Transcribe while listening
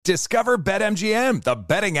Discover BetMGM, the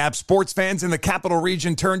betting app sports fans in the capital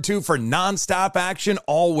region turn to for nonstop action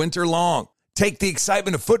all winter long. Take the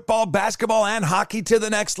excitement of football, basketball, and hockey to the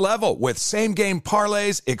next level with same-game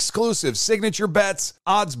parlays, exclusive signature bets,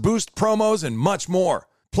 odds boost promos, and much more.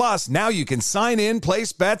 Plus, now you can sign in,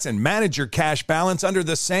 place bets, and manage your cash balance under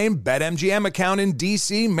the same BetMGM account in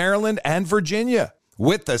D.C., Maryland, and Virginia.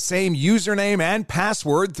 With the same username and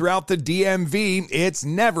password throughout the DMV, it's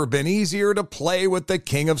never been easier to play with the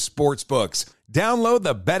king of sportsbooks. Download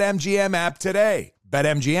the BetMGM app today.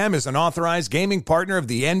 BetMGM is an authorized gaming partner of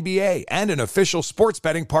the NBA and an official sports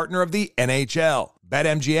betting partner of the NHL.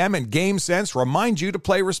 BetMGM and GameSense remind you to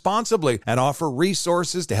play responsibly and offer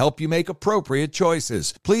resources to help you make appropriate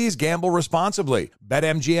choices. Please gamble responsibly.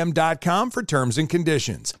 BetMGM.com for terms and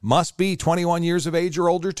conditions. Must be 21 years of age or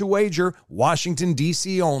older to wager. Washington,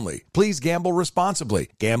 D.C. only. Please gamble responsibly.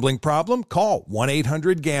 Gambling problem? Call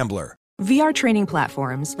 1-800-GAMBLER. VR training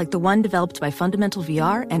platforms, like the one developed by Fundamental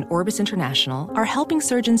VR and Orbis International, are helping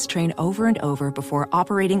surgeons train over and over before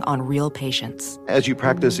operating on real patients. As you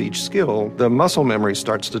practice each skill, the muscle memory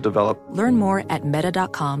starts to develop. Learn more at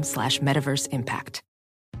meta.com/metaverseimpact.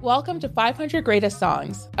 Welcome to 500 Greatest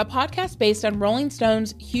Songs, a podcast based on Rolling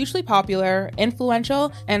Stone's hugely popular,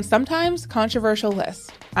 influential, and sometimes controversial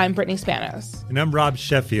list. I'm Brittany Spanos. And I'm Rob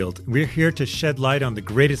Sheffield. We're here to shed light on the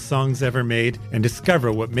greatest songs ever made and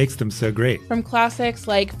discover what makes them so great. From classics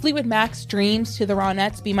like Fleetwood Mac's Dreams to the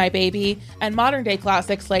Ronettes' Be My Baby, and modern-day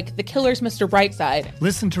classics like The Killer's Mr. Brightside.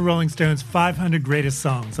 Listen to Rolling Stone's 500 Greatest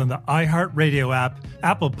Songs on the iHeartRadio app,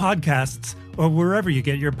 Apple Podcasts, or wherever you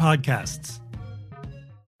get your podcasts.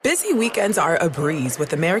 Busy weekends are a breeze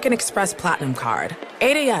with American Express Platinum Card.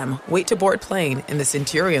 8 a.m., wait to board plane in the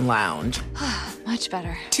Centurion Lounge. Much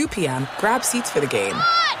better. 2 p.m., grab seats for the game.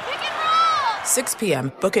 6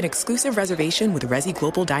 p.m., book an exclusive reservation with Resi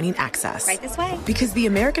Global Dining Access. Right this way. Because the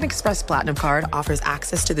American Express Platinum Card offers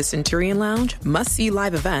access to the Centurion Lounge, must-see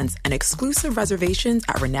live events, and exclusive reservations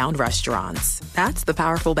at renowned restaurants. That's the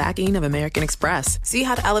powerful backing of American Express. See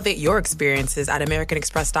how to elevate your experiences at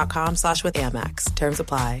americanexpress.com/withAmex. Terms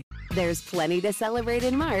apply. There's plenty to celebrate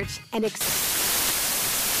in March and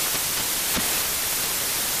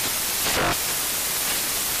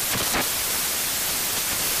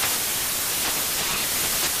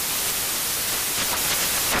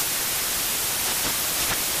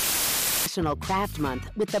National Craft Month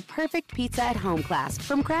with the perfect pizza at home class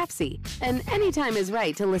from Craftsy. And anytime is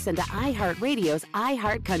right to listen to iHeartRadio's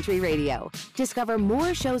iHeartCountry Radio. Discover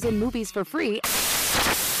more shows and movies for free.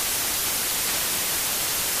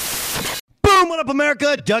 Boom! What up,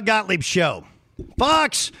 America? Doug Gottlieb Show.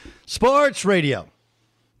 Fox Sports Radio.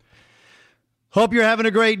 Hope you're having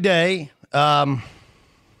a great day. I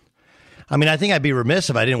think I'd be remiss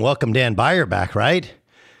if I didn't welcome Dan Beyer back, right?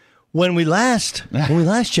 When we last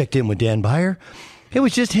checked in with Dan Beyer, it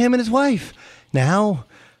was just him and his wife. Now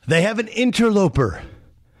they have an interloper,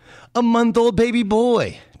 a month-old baby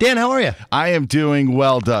boy. Dan, how are you? I am doing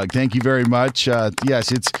well, Doug. Thank you very much.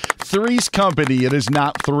 Yes, it's Three's Company. It is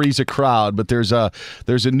not Three's a Crowd, but there's a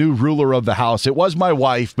new ruler of the house. It was my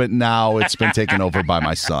wife, but now it's been taken over by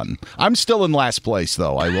my son. I'm still in last place,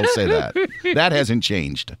 though. I will say that. That hasn't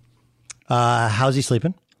changed. How's he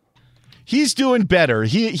sleeping? He's doing better.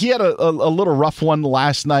 He had a little rough one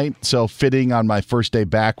last night, so fitting on my first day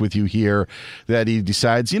back with you here that he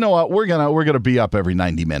decides, you know what, we're gonna be up every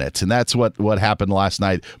 90 minutes, and that's what happened last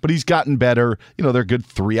night. But he's gotten better. You know, they're good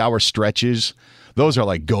 3-hour stretches. Those are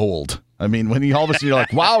like gold. I mean, when all of a sudden you're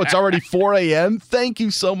like, wow, it's already 4 a.m. Thank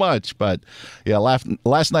you so much. But yeah,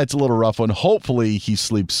 last night's a little rough one. Hopefully he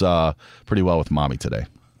sleeps pretty well with mommy today.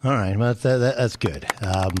 All right, well, that's good.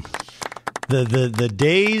 The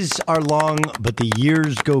days are long, but the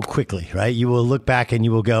years go quickly, right? You will look back and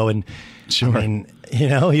you will go and, sure.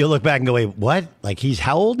 You'll look back and go, wait, what? Like, he's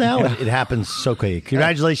how old now? Yeah. It happens so quickly.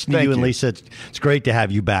 Congratulations to you and Lisa. It's great to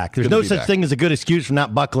have you back. There's no such thing as a good excuse for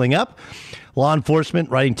not buckling up. Law enforcement,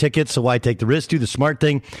 writing tickets, so why take the risk? Do the smart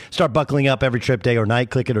thing. Start buckling up every trip, day or night.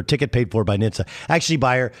 Click it or ticket paid for by NHTSA. Actually,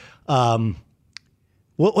 Beyer,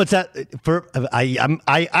 what's that?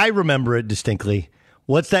 I remember it distinctly.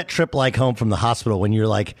 What's that trip like home from the hospital when you're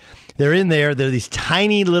like, they're in there, they're these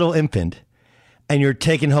tiny little infant, and you're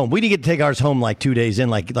taken home. We didn't get to take ours home like 2 days in,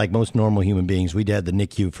 like most normal human beings. We had the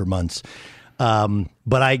NICU for months.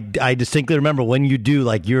 But I distinctly remember when you do,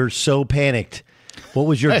 like, you're so panicked What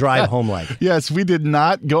was your drive home like? Yes, we did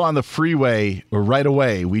not go on the freeway right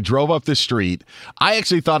away. We drove up the street. I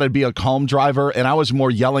actually thought I'd be a calm driver, and I was more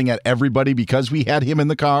yelling at everybody because we had him in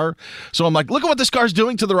the car. So I'm like, look at what this car's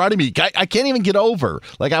doing to the right of me. I can't even get over.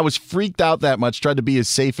 Like, I was freaked out that much, tried to be as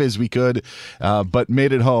safe as we could, but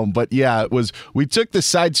made it home. But yeah, we took the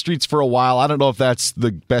side streets for a while. I don't know if that's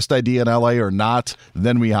the best idea in LA or not.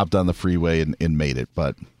 Then we hopped on the freeway and made it.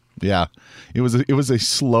 But yeah, it was a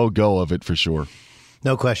slow go of it for sure.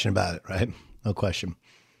 No question about it, right? No question.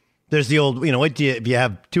 There's the old, if you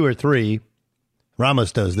have 2 or 3,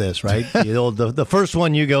 Ramos does this, right? The first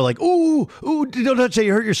one you go like, ooh, don't touch that,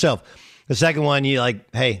 you hurt yourself. The second one you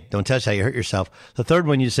like, hey, don't touch that, you hurt yourself. The third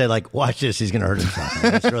one you say like, watch this, he's going to hurt himself.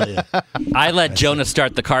 That's really I let Jonah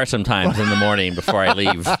start the car sometimes in the morning before I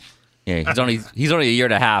leave. Yeah, he's only a year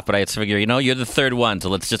and a half, but I figure, you're the third one, so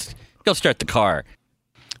let's just go start the car.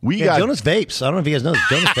 Jonah's vapes. I don't know if you guys know this.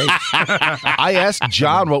 Jonah's vapes. I asked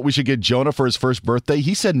John what we should get Jonah for his first birthday.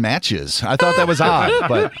 He said matches. I thought that was odd,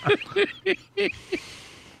 but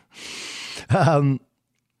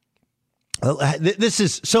this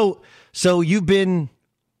is so you've been.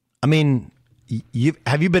 I mean,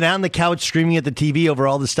 have you been out on the couch screaming at the TV over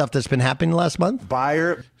all the stuff that's been happening last month?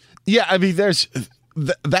 Buyer. Yeah, I mean,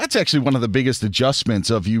 that's actually one of the biggest adjustments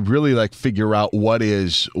of you really like figure out what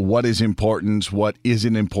is important, what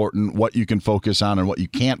isn't important, what you can focus on and what you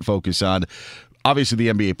can't focus on. Obviously, the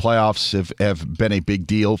NBA playoffs have been a big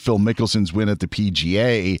deal. Phil Mickelson's win at the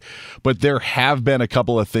PGA, but there have been a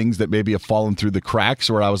couple of things that maybe have fallen through the cracks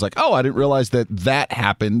where I was like, oh, I didn't realize that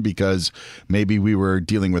happened because maybe we were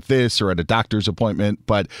dealing with this or at a doctor's appointment.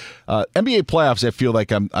 But NBA playoffs, I feel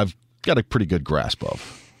like I've got a pretty good grasp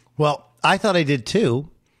of. Well, I thought I did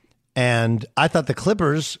too, and I thought the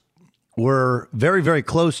Clippers were very, very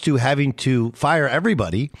close to having to fire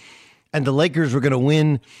everybody, and the Lakers were going to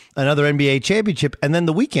win another NBA championship, and then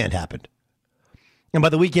the weekend happened. And by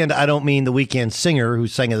the weekend, I don't mean the weekend singer who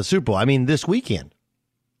sang at the Super Bowl. I mean this weekend.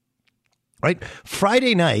 Right?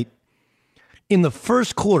 Friday night, in the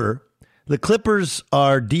first quarter, the Clippers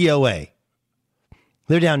are DOA.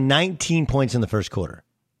 They're down 19 points in the first quarter.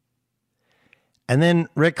 And then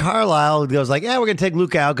Rick Carlisle goes like, we're going to take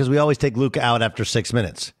Luka out because we always take Luka out after 6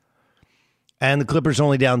 minutes. And the Clippers are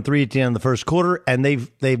only down 3 at the end of the first quarter, and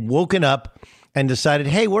they've woken up and decided,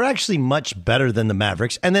 hey, we're actually much better than the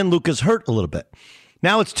Mavericks. And then Luka's hurt a little bit.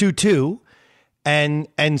 Now it's 2-2,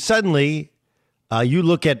 and suddenly you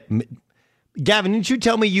look at Gavin. Didn't you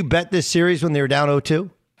tell me you bet this series when they were down 0-2?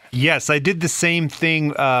 Yes, I did the same thing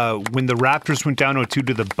when the Raptors went down 0-2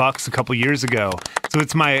 to the Bucks a couple years ago. So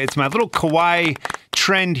it's my little Kawhi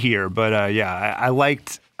trend here. But I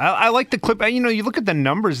liked the clip. You look at the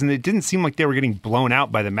numbers, and it didn't seem like they were getting blown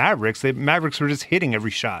out by the Mavericks. The Mavericks were just hitting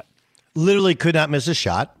every shot. Literally could not miss a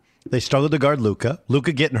shot. They struggled to guard Luka.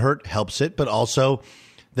 Luka getting hurt helps it, but also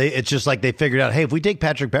it's just like they figured out, hey, if we take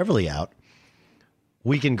Patrick Beverley out,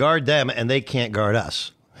 we can guard them, and they can't guard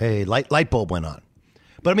us. Hey, light bulb went on.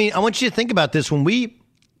 But I mean, I want you to think about this. When we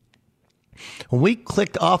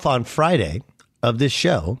clicked off on Friday of this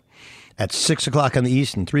show at 6 o'clock on the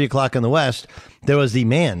East and 3 o'clock on the West, there was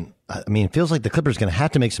it feels like the Clippers going to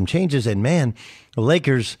have to make some changes. And man, the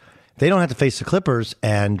Lakers, they don't have to face the Clippers.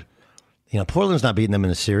 And, Portland's not beating them in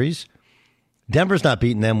the series. Denver's not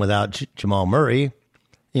beating them without Jamal Murray.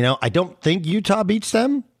 I don't think Utah beats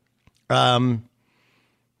them. I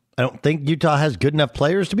don't think Utah has good enough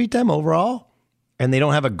players to beat them overall. And they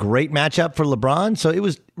don't have a great matchup for LeBron. So it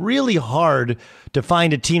was really hard to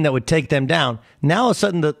find a team that would take them down. Now, all of a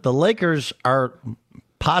sudden, the Lakers are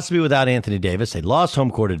possibly without Anthony Davis. They lost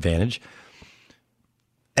home court advantage.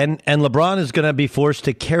 And LeBron is going to be forced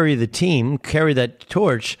to carry the team, carry that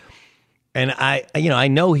torch. And I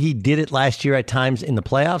know he did it last year at times in the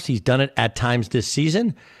playoffs. He's done it at times this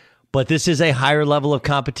season. But this is a higher level of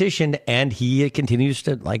competition, and he continues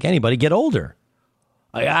to, like anybody, get older.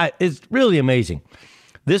 It's really amazing.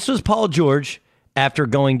 This was Paul George after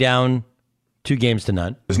going down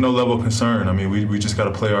 2-0. There's no level of concern. I mean, we just got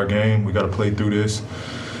to play our game. We got to play through this.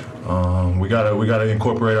 We got to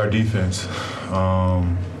incorporate our defense.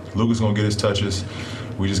 Luka's going to get his touches.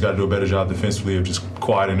 We just got to do a better job defensively of just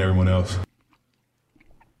quieting everyone else.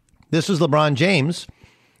 This was LeBron James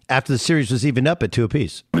after the series was evened up at 2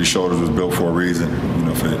 apiece. These shoulders was built for a reason.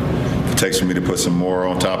 If it takes for me to put some more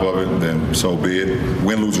on top of it, then so be it.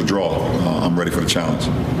 Win, lose, or draw. I'm ready for the challenge.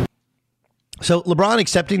 So LeBron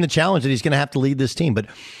accepting the challenge that he's going to have to lead this team. But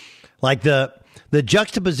like the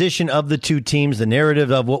juxtaposition of the two teams, the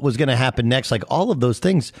narrative of what was going to happen next, like all of those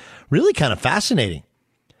things, really kind of fascinating.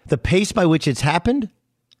 The pace by which it's happened.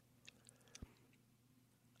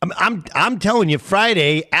 I'm telling you,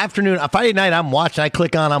 Friday night, I'm watching. I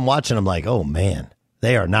click on, I'm watching. I'm like, oh man,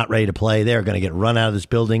 they are not ready to play. They are going to get run out of this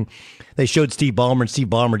building. They showed Steve Ballmer, and Steve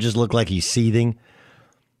Ballmer just looked like he's seething.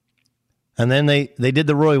 And then they did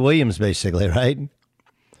the Roy Williams, basically, right?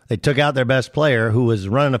 They took out their best player who was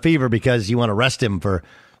running a fever because you want to rest him for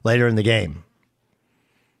later in the game.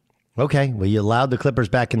 Okay, well, you allowed the Clippers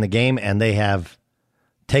back in the game, and they have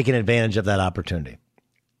taken advantage of that opportunity.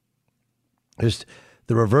 Just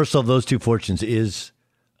the reversal of those two fortunes is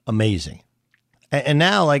amazing. And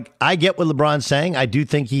now, like, I get what LeBron's saying. I do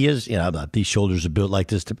think he is, these shoulders are built like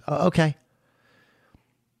this. Okay.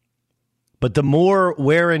 But the more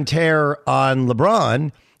wear and tear on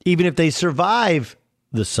LeBron, even if they survive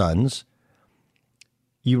the Suns,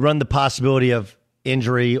 you run the possibility of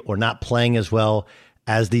injury or not playing as well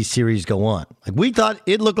as these series go on. Like, we thought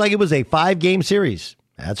it looked like it was a 5-game series.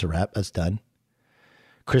 That's a wrap. That's done.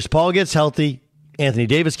 Chris Paul gets healthy. Anthony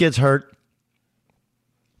Davis gets hurt.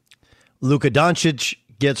 Luka Doncic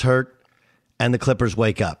gets hurt. And the Clippers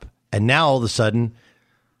wake up. And now all of a sudden,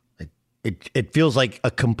 it feels like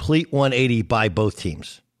a complete 180 by both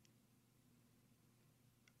teams.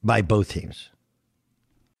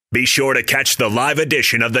 Be sure to catch the live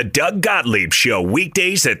edition of the Doug Gottlieb Show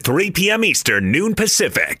weekdays at 3 p.m. Eastern, noon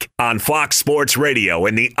Pacific on Fox Sports Radio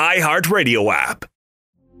and the iHeartRadio app.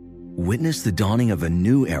 Witness the dawning of a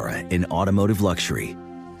new era in automotive luxury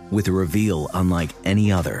with a reveal unlike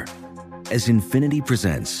any other as Infiniti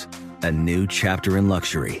presents a new chapter in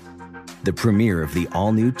luxury, the premiere of the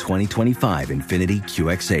all-new 2025 Infiniti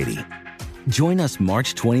QX80. Join us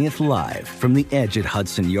March 20th live from the Edge at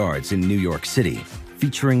Hudson Yards in New York City,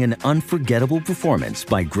 featuring an unforgettable performance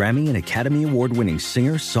by Grammy and Academy Award-winning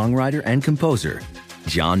singer, songwriter, and composer,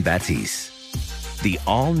 Jon Batiste. The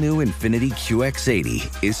all-new Infiniti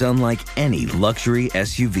QX80 is unlike any luxury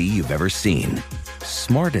SUV you've ever seen.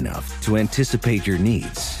 Smart enough to anticipate your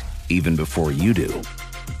needs, even before you do.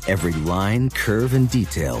 Every line, curve, and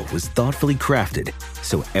detail was thoughtfully crafted,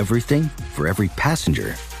 so everything for every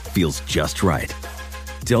passenger feels just right.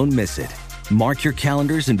 Don't miss it. Mark your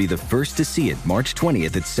calendars and be the first to see it March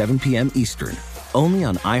 20th at 7 p.m. Eastern, only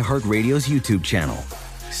on iHeartRadio's YouTube channel.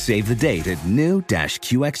 Save the date at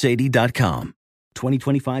new-QX80.com.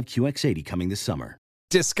 2025 QX80 coming this summer.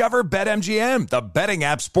 Discover BetMGM, the betting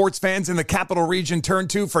app sports fans in the capital region turn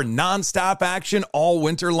to for nonstop action all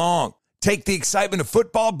winter long. Take the excitement of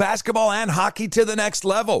football, basketball, and hockey to the next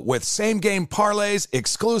level with same-game parlays,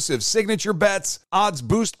 exclusive signature bets, odds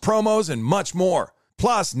boost promos, and much more.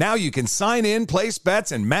 Plus, now you can sign in, place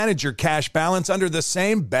bets, and manage your cash balance under the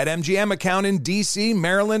same BetMGM account in D.C.,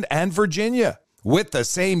 Maryland, and Virginia. With the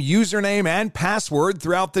same username and password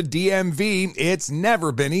throughout the DMV, it's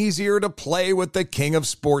never been easier to play with the king of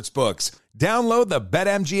sportsbooks. Download the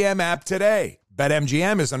BetMGM app today.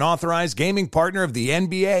 BetMGM is an authorized gaming partner of the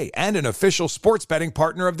NBA and an official sports betting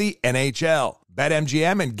partner of the NHL.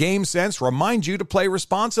 BetMGM and GameSense remind you to play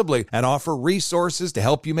responsibly and offer resources to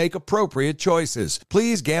help you make appropriate choices.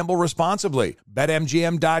 Please gamble responsibly.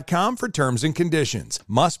 BetMGM.com for terms and conditions.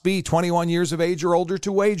 Must be 21 years of age or older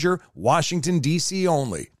to wager. Washington, D.C.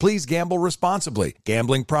 only. Please gamble responsibly.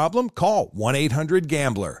 Gambling problem? Call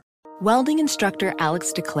 1-800-GAMBLER. Welding instructor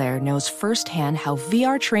Alex DeClaire knows firsthand how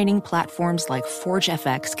VR training platforms like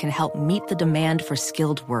ForgeFX can help meet the demand for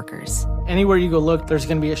skilled workers. Anywhere you go look, there's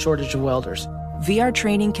going to be a shortage of welders. VR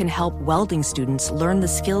training can help welding students learn the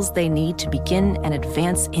skills they need to begin and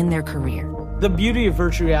advance in their career. The beauty of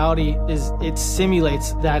virtual reality is it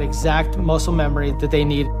simulates that exact muscle memory that they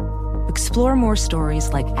need. Explore more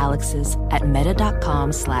stories like Alex's at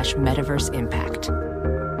meta.com/metaverseimpact.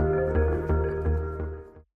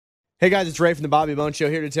 Hey guys, it's Ray from the Bobby Bones Show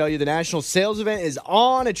here to tell you the national sales event is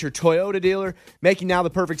on at your Toyota dealer, making now the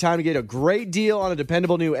perfect time to get a great deal on a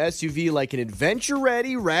dependable new SUV like an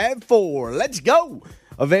adventure-ready RAV4. Let's go!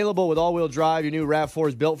 Available with all-wheel drive, your new RAV4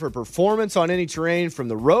 is built for performance on any terrain, from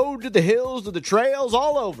the road to the hills to the trails,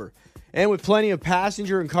 all over. And with plenty of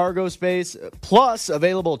passenger and cargo space, plus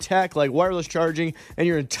available tech like wireless charging, and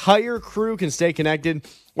your entire crew can stay connected.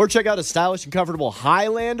 Or check out a stylish and comfortable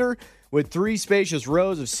Highlander with 3 spacious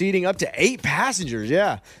rows of seating, up to 8 passengers,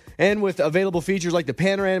 yeah. And with available features like the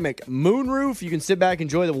panoramic moonroof, you can sit back and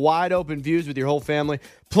enjoy the wide open views with your whole family.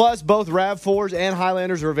 Plus, both RAV4s and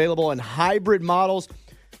Highlanders are available in hybrid models.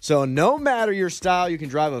 So no matter your style, you can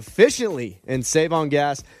drive efficiently and save on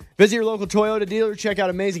gas. Visit your local Toyota dealer. Check out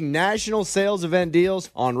amazing national sales event deals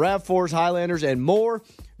on RAV4s, Highlanders, and more.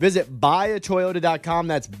 Visit buyatoyota.com.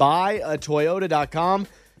 That's buyatoyota.com.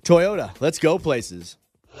 Toyota, let's go places.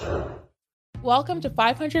 Welcome to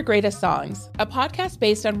 500 Greatest Songs, a podcast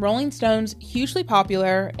based on Rolling Stone's hugely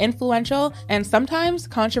popular, influential, and sometimes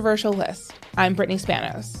controversial list. I'm Brittany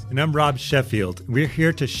Spanos. And I'm Rob Sheffield. We're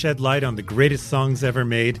here to shed light on the greatest songs ever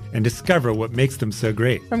made and discover what makes them so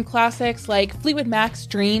great. From classics like Fleetwood Mac's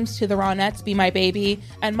Dreams to the Ronettes' Be My Baby,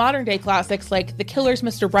 and modern-day classics like The Killer's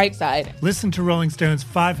Mr. Brightside. Listen to Rolling Stone's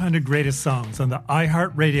 500 Greatest Songs on the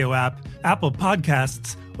iHeartRadio app, Apple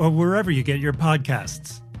Podcasts, or wherever you get your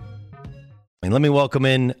podcasts. And let me welcome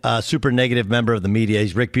in a super negative member of the media.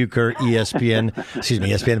 He's Rick Bucher,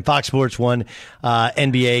 ESPN, Fox Sports 1,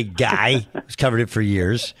 NBA guy who's covered it for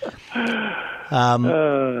years.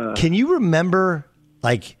 Can you remember,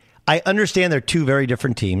 I understand they're two very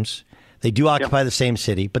different teams. They do occupy the same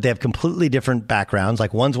city, but they have completely different backgrounds.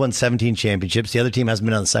 Like one's won 17 championships. The other team hasn't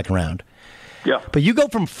been on the second round. Yeah. But you go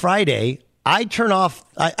from Friday, I click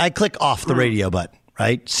off the radio button,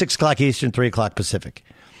 right? 6 o'clock Eastern, 3 o'clock Pacific.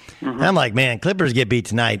 Mm-hmm. And I'm like, man, Clippers get beat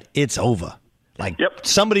tonight. It's over.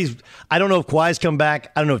 Somebody's, I don't know if Kawhi's come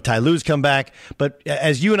back. I don't know if Ty Lue's come back. But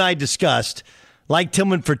as you and I discussed, like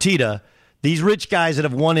Tillman Fertitta, these rich guys that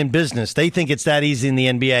have won in business, they think it's that easy in the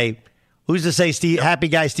NBA. Who's to say happy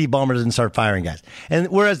guy Steve Ballmer doesn't start firing guys? And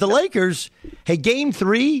whereas the Lakers, hey, game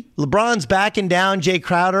 3, LeBron's backing down Jay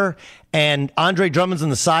Crowder and Andre Drummond's on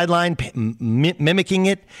the sideline mimicking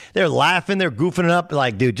it. They're laughing. They're goofing it up.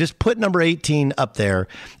 Like, dude, just put number 18 up there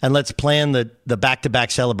and let's plan the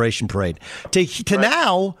back-to-back celebration parade. To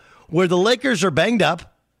now, where the Lakers are banged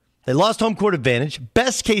up, they lost home court advantage.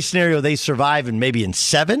 Best case scenario, they survive in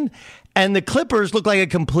 7. And the Clippers look like a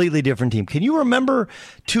completely different team. Can you remember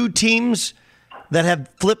two teams that have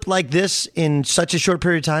flipped like this in such a short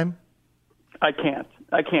period of time? I can't.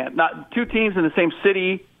 Not two teams in the same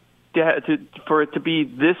city for it to be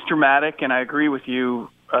this dramatic. And I agree with you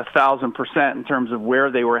 1,000% in terms of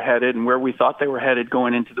where they were headed and where we thought they were headed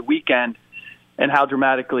going into the weekend and how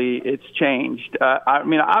dramatically it's changed. I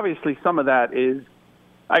mean, obviously some of that is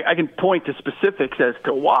I can point to specifics as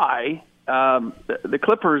to why. The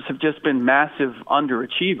Clippers have just been massive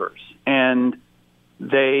underachievers, and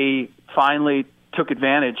they finally took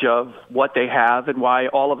advantage of what they have and why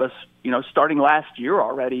all of us, starting last year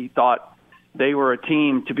already, thought they were a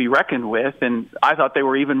team to be reckoned with, and I thought they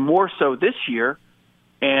were even more so this year.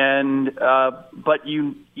 And but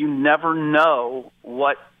you never know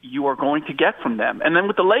what you are going to get from them. And then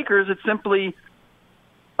with the Lakers, it's simply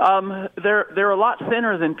they're a lot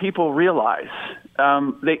thinner than people realize.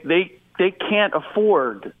 They can't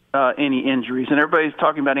afford any injuries, and everybody's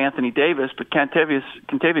talking about Anthony Davis, but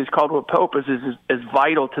Kentavious Caldwell-Pope is as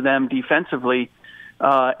vital to them defensively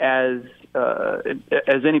as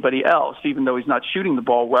anybody else. Even though he's not shooting the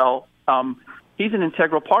ball well, he's an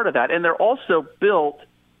integral part of that. And they're also built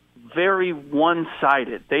very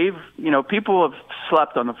one-sided. People have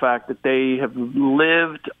slept on the fact that they have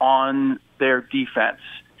lived on their defense,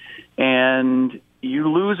 and you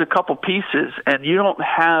lose a couple pieces, and you don't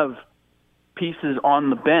have pieces on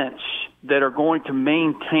the bench that are going to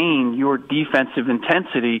maintain your defensive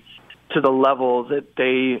intensity to the level that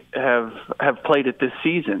they have played it this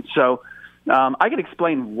season. So I can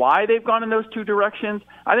explain why they've gone in those two directions.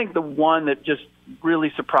 I think the one that just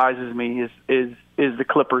really surprises me is the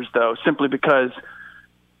Clippers, though, simply because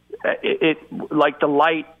it like the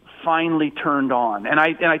light finally turned on. And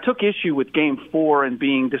I took issue with Game 4 and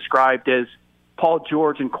being described as Paul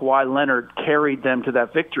George and Kawhi Leonard carried them to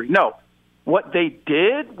that victory. No. What they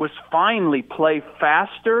did was finally play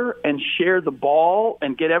faster and share the ball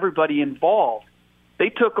and get everybody involved. They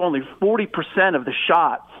took only 40% of the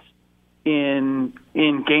shots in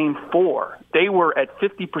Game 4. They were at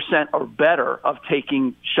 50% or better of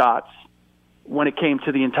taking shots when it came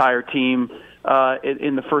to the entire team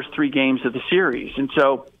in the first 3 games of the series. And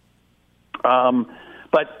so, I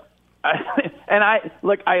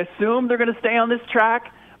assume they're going to stay on this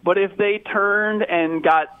track. But if they turned and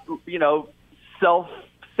got,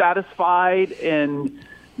 self-satisfied and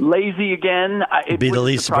lazy again, it'd be the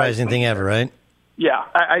least surprising thing ever, right? Yeah,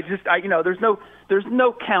 there's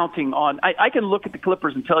no counting on. I can look at the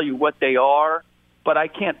Clippers and tell you what they are, but I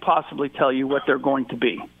can't possibly tell you what they're going to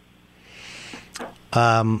be.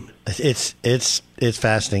 It's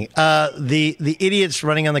fascinating. The idiots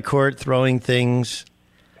running on the court, throwing things.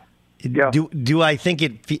 Yeah. Do I think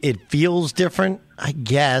it feels different? I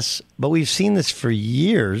guess, but we've seen this for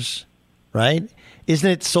years, right? Isn't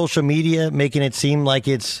it social media making it seem like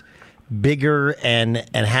it's bigger and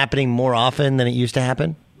happening more often than it used to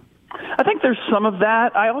happen? I think there's some of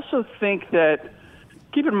that. I also think that,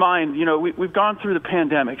 keep in mind, we've gone through the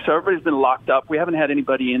pandemic, so everybody's been locked up. We haven't had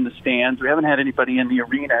anybody in the stands. We haven't had anybody in the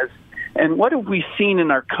arenas. And what have we seen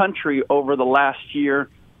in our country over the last year?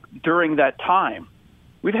 during that time.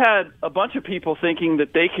 We've had a bunch of people thinking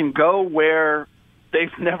that they can go where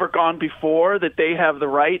they've never gone before, that they have the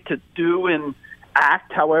right to do and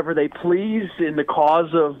act however they please in the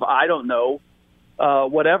cause of, I don't know,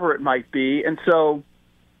 whatever it might be. And so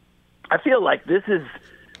I feel like this is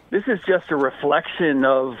just a reflection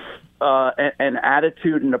of an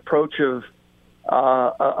attitude and approach of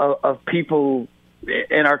people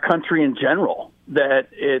in our country in general, that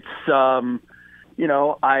it's, I'm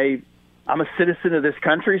a citizen of this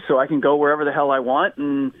country, so I can go wherever the hell I want,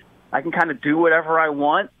 and I can kind of do whatever I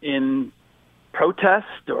want in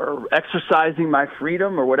protest or exercising my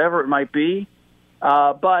freedom or whatever it might be.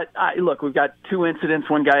 But look, we've got two incidents.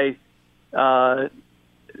 One guy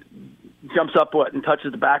jumps up and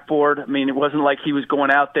touches the backboard. I mean, it wasn't like he was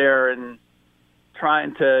going out there and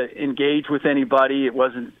trying to engage with anybody. It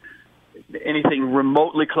wasn't anything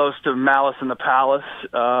remotely close to malice in the palace.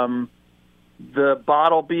 The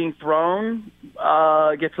bottle being thrown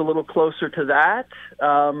gets a little closer to that.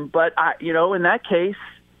 But, in that case,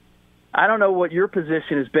 I don't know what your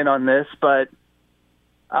position has been on this, but,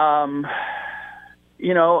 to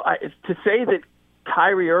say that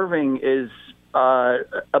Kyrie Irving is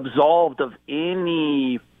absolved of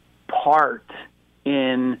any part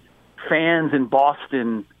in fans in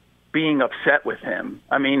Boston being upset with him.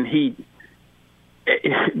 I mean,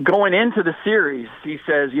 going into the series, he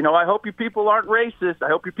says, I hope you people aren't racist. I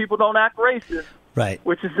hope you people don't act racist. Right.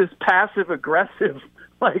 Which is this passive aggressive,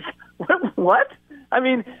 like, what? I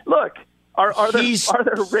mean, look, are there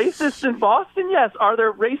racists in Boston? Yes. Are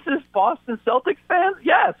there racist Boston Celtics fans?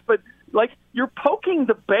 Yes. But, like, you're poking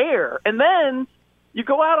the bear. And then you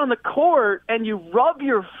go out on the court and you rub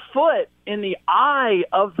your foot in the eye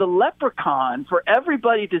of the leprechaun for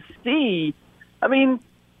everybody to see. I mean,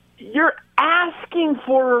 you're asking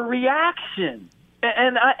for a reaction.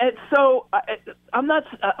 I'm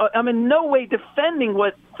in no way defending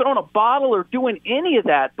throwing a bottle or doing any of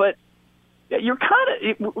that, but you're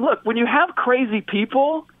look, when you have crazy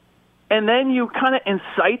people and then you kind of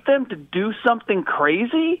incite them to do something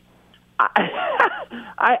crazy, I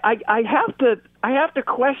have to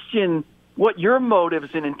question what your motives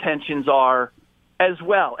and intentions are as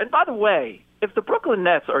well. And by the way, if the Brooklyn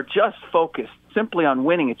Nets are just focused simply on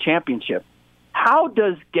winning a championship, how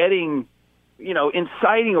does getting,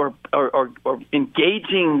 inciting or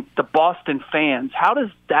engaging the Boston fans, how does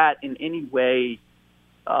that in any way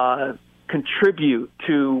contribute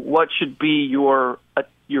to what should be your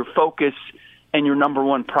focus and your number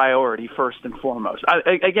one priority first and foremost?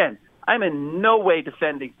 I'm in no way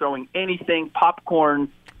defending throwing anything, popcorn,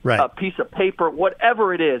 a piece of paper,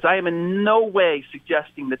 whatever it is. I am in no way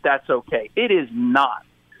suggesting that that's okay. It is not.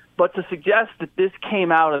 But to suggest that this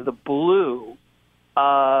came out of the blue,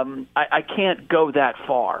 I can't go that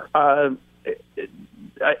far. I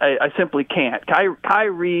simply can't.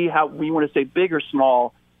 Kyrie, how we want to say big or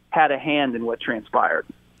small, had a hand in what transpired.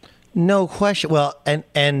 No question. Well,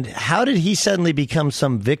 and how did he suddenly become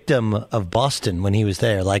some victim of Boston when he was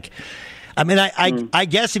there? Like, I mean, I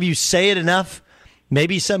guess if you say it enough,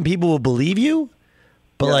 maybe some people will believe you.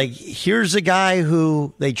 But like, here's a guy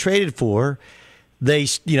who they traded for.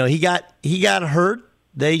 He got hurt.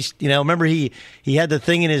 Remember he had the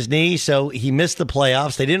thing in his knee, so he missed the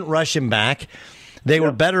playoffs. They didn't rush him back. They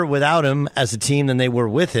were better without him as a team than they were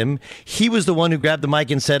with him. He was the one who grabbed the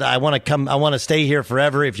mic and said, I want to stay here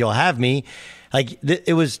forever if you'll have me. Like,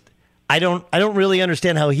 it was, I don't really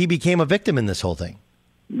understand how he became a victim in this whole thing.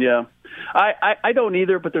 Yeah. I don't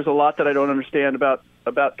either, but there's a lot that I don't understand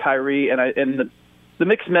about Kyrie, and the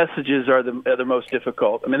mixed messages are the most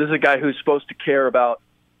difficult. I mean, this is a guy who's supposed to care about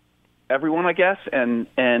everyone, I guess, and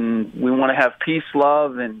we want to have peace,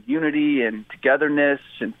 love, and unity and togetherness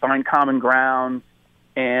and find common ground.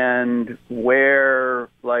 And where,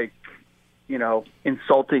 insulting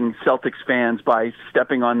Celtics fans by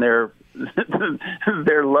stepping on their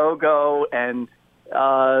logo and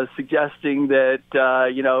suggesting that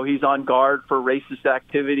he's on guard for racist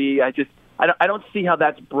activity. I don't see how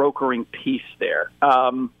that's brokering peace there.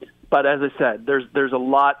 But as I said, there's a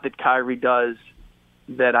lot that Kyrie does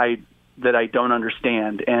that I don't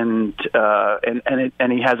understand, and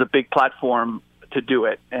he has a big platform to do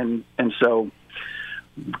it, and so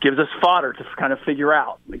gives us fodder to kind of figure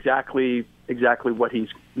out exactly what he's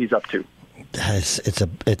up to.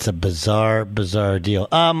 It's a bizarre deal.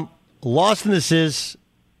 Lost in this is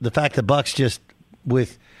the fact that Bucks just,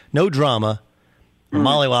 with no drama,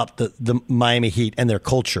 mollywop the Miami Heat and their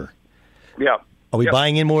culture. Yeah. Are we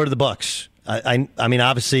buying in more to the Bucks? I mean,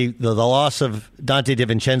 obviously, the loss of Dante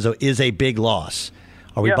DiVincenzo is a big loss.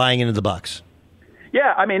 Are we buying into the Bucks?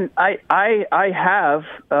 Yeah, I mean, I have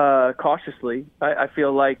cautiously. I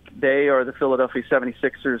feel like they or the Philadelphia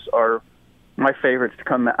 76ers are my favorites to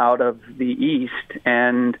come out of the East,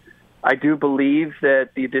 and I do believe that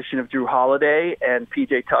the addition of Drew Holiday and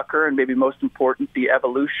P.J. Tucker, and maybe most important, the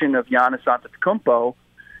evolution of Giannis Antetokounmpo,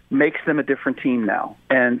 makes them a different team now.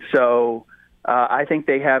 And so I think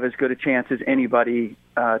they have as good a chance as anybody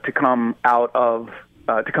to come out of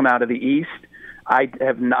the East. I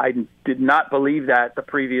did not believe that the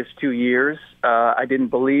previous 2 years. I didn't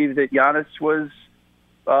believe that Giannis was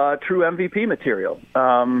true MVP material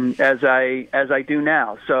as I do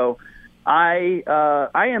now. So I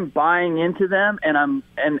am buying into them, and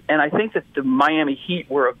I think that the Miami Heat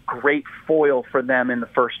were a great foil for them in the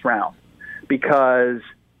first round because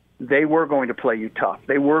they were going to play you tough.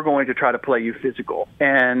 They were going to try to play you physical,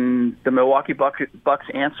 and the Milwaukee Bucks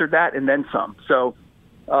answered that and then some. So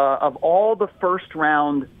of all the first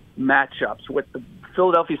round matchups, what the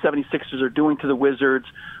Philadelphia 76ers are doing to the Wizards,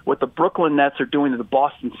 what the Brooklyn Nets are doing to the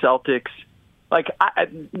Boston Celtics,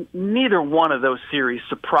 neither one of those series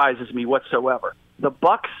surprises me whatsoever. The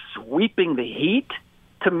Bucks sweeping the Heat,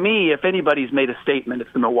 to me, if anybody's made a statement,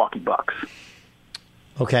 it's the Milwaukee Bucks.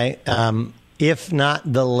 Okay. If not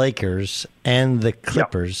the Lakers and the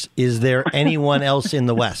Clippers, is there anyone else in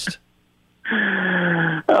the West?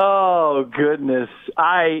 Oh, goodness.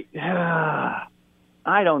 I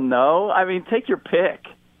don't know. I mean, take your pick.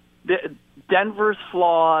 Denver's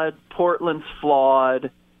flawed. Portland's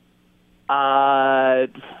flawed.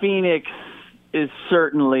 Phoenix is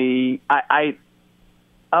certainly.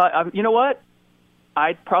 You know what?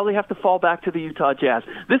 I'd probably have to fall back to the Utah Jazz.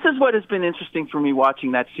 This is what has been interesting for me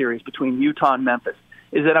watching that series between Utah and Memphis,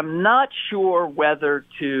 is that I'm not sure whether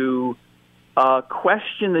to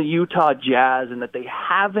question the Utah Jazz and that they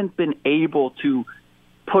haven't been able to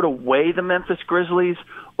put away the Memphis Grizzlies,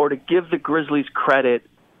 or to give the Grizzlies credit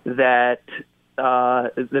that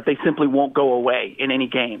they simply won't go away in any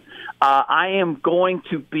game. I am going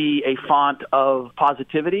to be a font of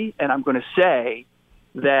positivity, and I'm going to say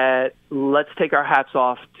that let's take our hats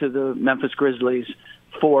off to the Memphis Grizzlies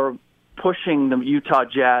for pushing the Utah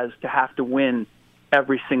Jazz to have to win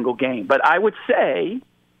every single game. But I would say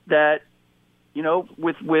that,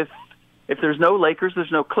 with if there's no Lakers,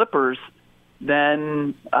 there's no Clippers,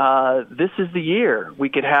 then this is the year we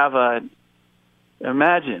could have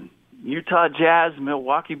imagine Utah Jazz,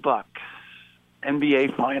 Milwaukee Bucks,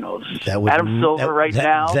 NBA Finals. Adam Silver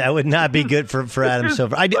now. That would not be good for Adam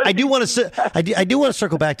Silver. I do want to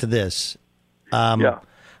circle back to this.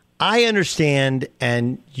 I understand,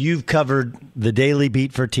 and you've covered the daily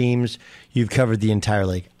beat for teams. You've covered the entire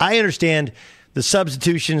league. I understand the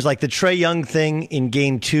substitutions, like the Trae Young thing in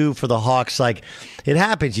Game 2 for the Hawks. Like, it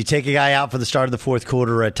happens. You take a guy out for the start of the fourth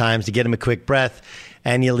quarter at times to get him a quick breath,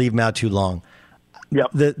 and you leave him out too long.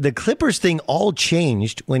 Yep. The Clippers thing all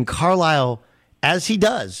changed when Carlisle, as he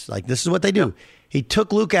does, like this is what they do. Yep. He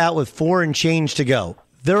took Luke out with 4 and change to go.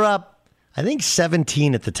 They're up, I think,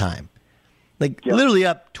 17 at the time. Literally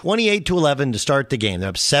up 28-11 to start the game. They're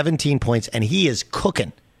up 17 points, and he is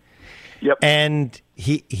cooking. Yep. And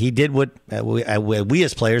he did what we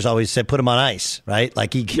as players always said, put him on ice, right?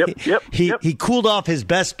 Like he cooled off his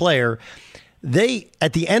best player.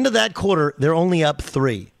 At the end of that quarter, they're only up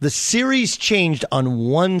 3. The series changed on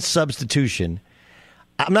one substitution.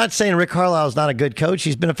 I'm not saying Rick Carlisle is not a good coach.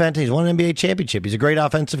 He's been a fantastic. He's won an NBA championship. He's a great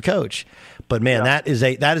offensive coach. But man, that is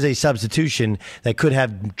a substitution that could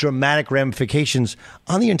have dramatic ramifications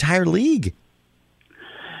on the entire league.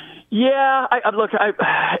 Yeah,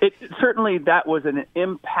 certainly that was an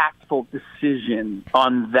impactful decision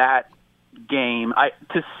on that game.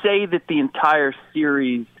 To say that the entire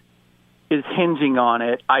series is hinging on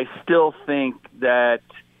it, I still think that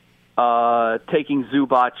taking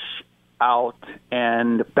Zubac out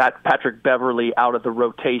and Patrick Beverly out of the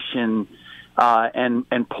rotation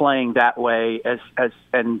and playing that way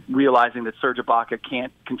and realizing that Serge Ibaka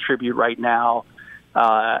can't contribute right now,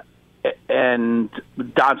 and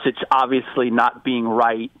Doncic obviously not being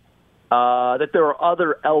right, that there are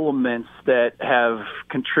other elements that have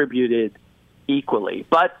contributed equally.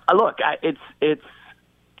 But look, I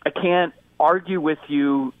can't argue with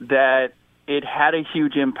you that it had a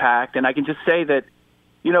huge impact, and I can just say that,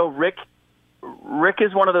 Rick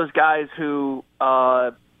is one of those guys who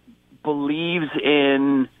believes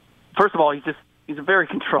in. First of all, he's a very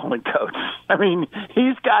controlling coach. I mean,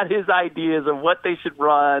 he's got his ideas of what they should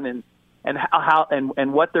run and how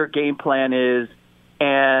and what their game plan is,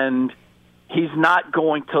 and he's not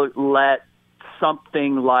going to let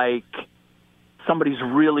something like somebody's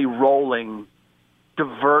really rolling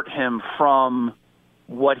divert him from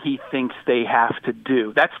what he thinks they have to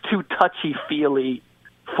do. That's too touchy-feely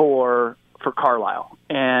for Carlisle.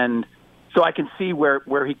 And so I can see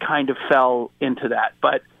where he kind of fell into that.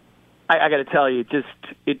 But I got to tell you,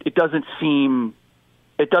 it doesn't seem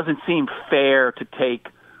fair to take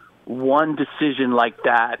one decision like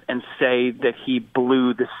that and say that he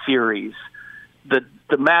blew the series.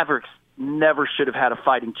 The Mavericks never should have had a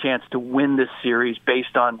fighting chance to win this series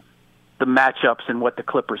based on the matchups and what the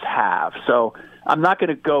Clippers have. So I'm not going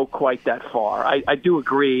to go quite that far. I do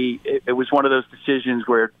agree it was one of those decisions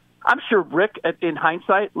where I'm sure Rick, in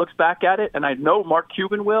hindsight, looks back at it, and I know Mark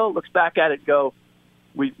Cuban looks back at it and go,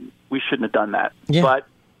 we shouldn't have done that. Yeah. But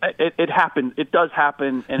it happened. It does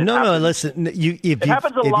happen. And no, listen. If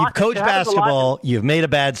you've coached basketball, you've made a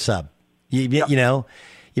bad sub. You know,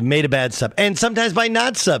 you've made a bad sub. And sometimes by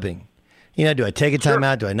not subbing, do I take a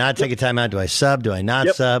timeout? Do I not take a timeout? Do I sub? Do I not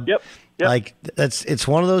sub? Yep. Like it's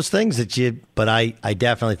one of those things but I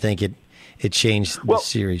definitely think it changed the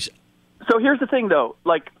series. So here's the thing, though.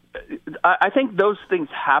 Like, I think those things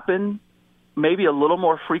happen maybe a little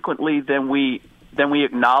more frequently than we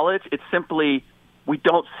acknowledge. It's simply we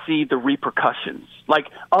don't see the repercussions. Like,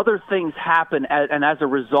 other things happen, and as a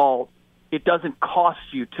result, it doesn't cost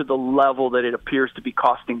you to the level that it appears to be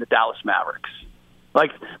costing the Dallas Mavericks.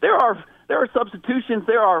 Like, there are substitutions,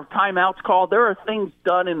 there are timeouts called, there are things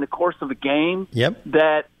done in the course of a game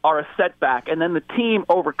that are a setback, and then the team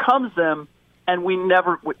overcomes them, and we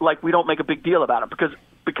don't make a big deal about it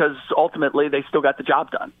because ultimately they still got the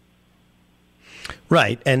job done.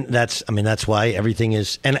 Right, and that's why everything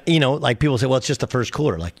is, and like people say, well, it's just the first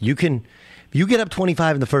quarter. Like, if you get up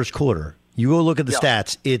 25 in the first quarter, you go look at the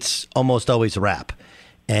stats, it's almost always a wrap.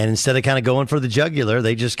 And instead of kind of going for the jugular,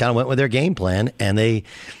 they just kind of went with their game plan, and they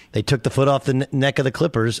took the foot off the neck of the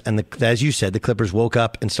Clippers. And as you said, the Clippers woke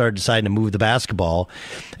up and started deciding to move the basketball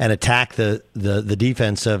and attack the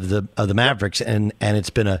defense of the Mavericks. And it's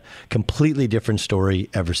been a completely different story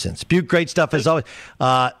ever since. Buke, great stuff as always.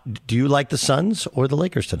 Do you like the Suns or the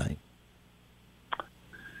Lakers tonight?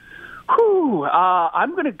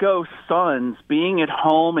 I'm going to go Suns, being at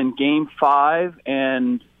home in Game 5,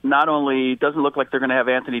 and not only doesn't look like they're going to have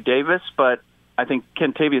Anthony Davis, but I think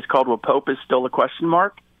Kentavious Caldwell-Pope is still a question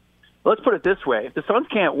mark. Let's put it this way. If the Suns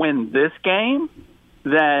can't win this game,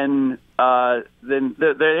 then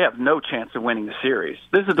they have no chance of winning the series.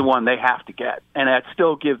 This is the one they have to get. And I'd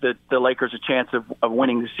still give the Lakers a chance of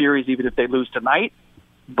winning the series, even if they lose tonight.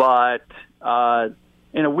 But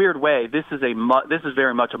in a weird way, this is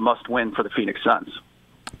very much a must-win for the Phoenix Suns.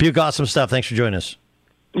 Buke, awesome stuff. Thanks for joining us.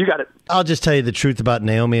 You got it. I'll just tell you the truth about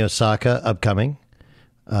Naomi Osaka upcoming.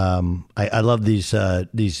 I love these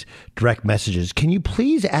direct messages. Can you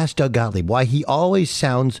please ask Doug Gottlieb why he always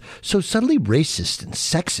sounds so subtly racist and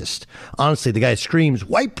sexist? Honestly, the guy screams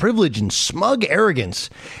white privilege and smug arrogance.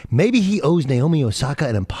 Maybe he owes Naomi Osaka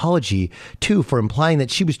an apology, too, for implying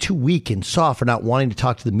that she was too weak and soft for not wanting to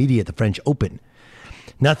talk to the media at the French Open.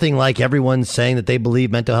 Nothing like everyone saying that they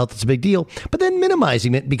believe mental health is a big deal, but then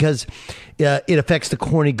minimizing it because it affects the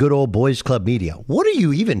corny good old boys club media. What are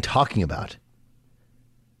you even talking about?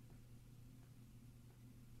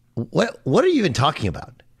 What are you even talking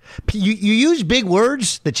about? You use big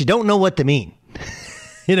words that you don't know what to mean.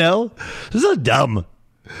 This is so dumb.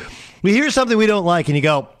 We hear something we don't like and you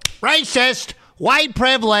go, racist, white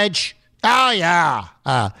privilege. Oh, yeah.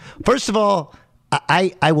 First of all,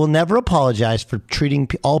 I will never apologize for treating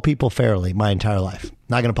all people fairly my entire life.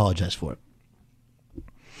 Not going to apologize for it.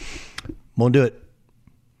 Won't do it.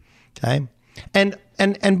 Okay?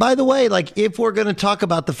 And by the way, like, if we're going to talk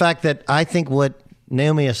about the fact that I think what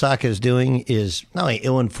Naomi Osaka is doing is not only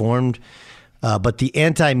ill-informed, but the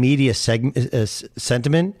anti-media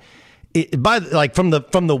sentiment, from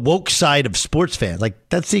the woke side of sports fans, like,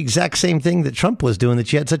 that's the exact same thing that Trump was doing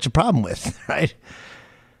that you had such a problem with, right?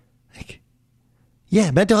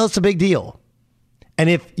 Yeah, mental health's a big deal. And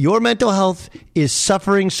if your mental health is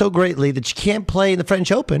suffering so greatly that you can't play in the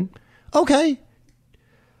French Open, okay.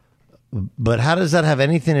 But how does that have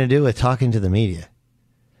anything to do with talking to the media?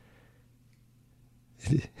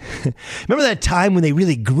 Remember that time when they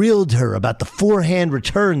really grilled her about the forehand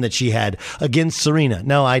return that she had against Serena?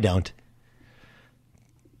 No, I don't.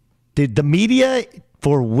 The media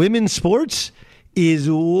for women's sports is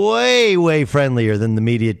way, way friendlier than the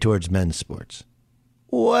media towards men's sports.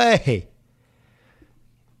 Way.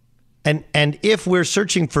 And if we're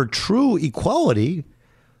searching for true equality,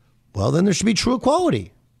 well, then there should be true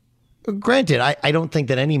equality. Granted, I don't think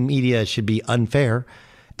that any media should be unfair.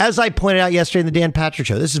 As I pointed out yesterday in the Dan Patrick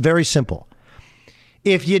Show, this is very simple.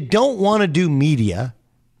 If you don't want to do media,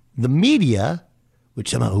 the media, which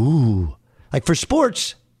somehow, like for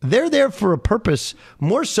sports, They're there for a purpose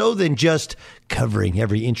more so than just covering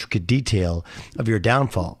every intricate detail of your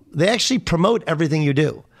downfall. They actually promote everything you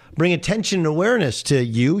do, bring attention and awareness to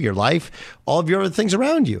you, your life, all of your other things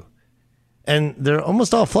around you. And they're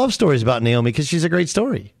almost all fluff stories about Naomi because she's a great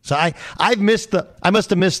story. So I must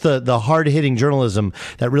have missed the hard-hitting journalism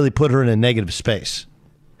that really put her in a negative space.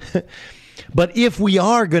 But if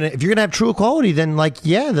you're gonna have true equality, then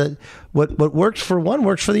what works for one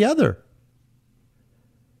works for the other.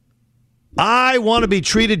 I want to be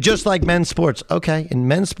treated just like men's sports. Okay, in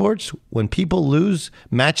men's sports, when people lose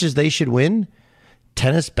matches they should win,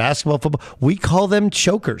 tennis, basketball, football, we call them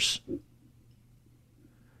chokers.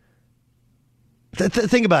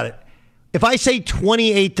 Think about it. If I say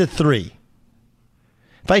 28-3,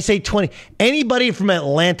 if I say 20, anybody from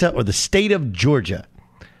Atlanta or the state of Georgia,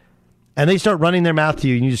 and they start running their mouth to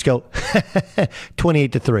you, and you just go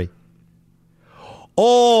 28-3.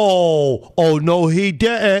 Oh no, he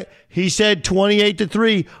didn't. He said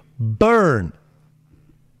 28-3. Burn.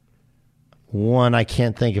 One, I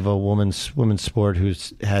can't think of a women's sport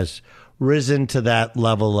has risen to that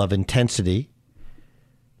level of intensity.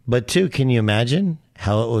 But two, can you imagine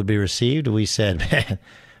how it would be received? We said, man,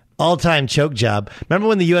 all-time choke job. Remember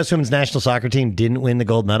when the U.S. women's national soccer team didn't win the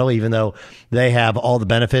gold medal, even though they have all the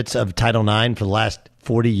benefits of Title IX for the last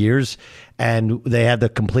 40 years, and they have the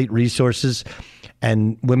complete resources,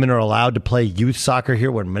 and women are allowed to play youth soccer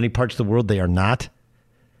here, where in many parts of the world they are not?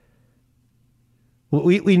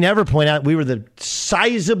 We never point out we were the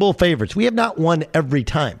sizable favorites. We have not won every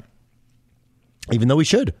time, even though we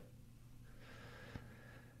should.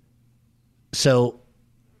 So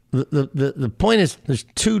the point is there's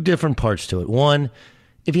two different parts to it. One,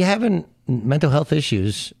 if you have mental health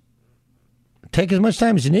issues, take as much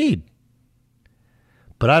time as you need.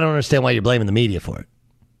 But I don't understand why you're blaming the media for it.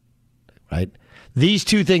 Right? These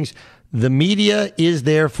two things, the media is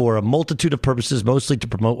there for a multitude of purposes, mostly to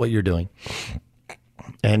promote what you're doing.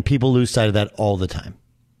 And people lose sight of that all the time.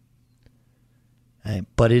 Right?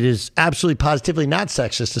 But it is absolutely positively not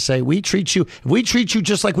sexist to say if we treat you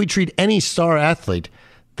just like we treat any star athlete.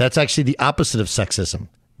 That's actually the opposite of sexism.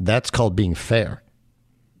 That's called being fair.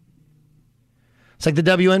 It's like the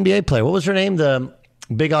WNBA player. What was her name? The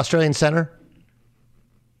big Australian center?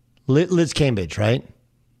 Liz Cambridge, right?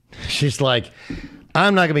 She's like,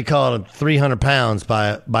 I'm not going to be called 300 pounds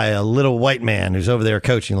by a little white man who's over there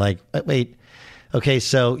coaching. Like, wait. Okay,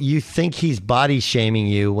 so you think he's body shaming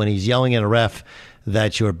you when he's yelling at a ref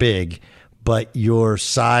that you're big, but your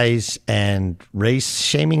size and race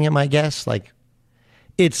shaming him, I guess? Like,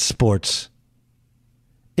 it's sports.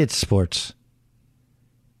 It's sports.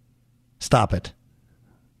 Stop it.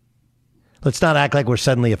 Let's not act like we're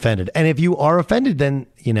suddenly offended. And if you are offended, then,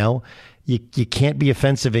 you can't be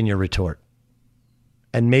offensive in your retort.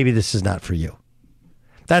 And maybe this is not for you.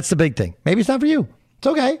 That's the big thing. Maybe it's not for you. It's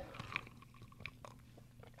okay.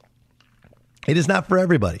 It is not for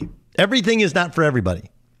everybody. Everything is not for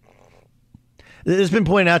everybody. It's been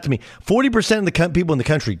pointed out to me, 40% of the people in the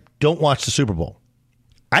country don't watch the Super Bowl.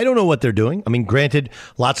 I don't know what they're doing. I mean, granted,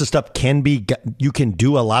 lots of stuff you can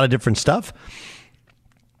do a lot of different stuff,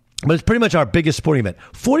 but it's pretty much our biggest sporting event.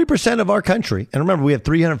 40% of our country, and remember, we have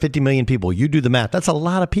 350 million people. You do the math. That's a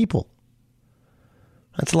lot of people.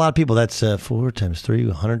 That's a lot of people. That's 4 times 3,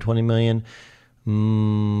 120 million,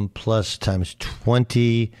 plus times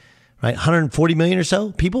 20, right? 140 million or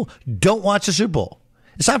so people don't watch the Super Bowl.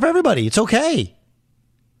 It's not for everybody. It's okay.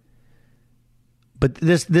 But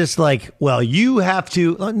this like, well, you have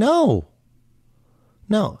to, no.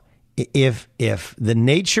 If the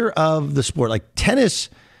nature of the sport, like tennis,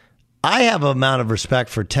 I have an amount of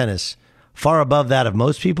respect for tennis far above that of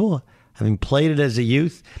most people, having played it as a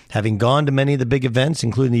youth, having gone to many of the big events,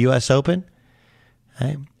 including the U.S. Open,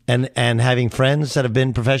 right? and having friends that have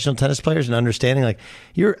been professional tennis players and understanding, like,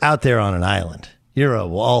 you're out there on an island. You're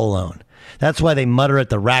all alone. That's why they mutter at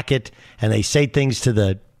the racket and they say things to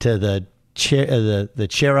the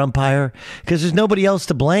chair umpire, because there's nobody else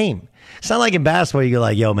to blame. It's not like in basketball you go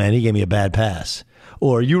like, yo, man, he gave me a bad pass.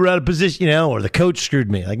 Or you were out of position, or the coach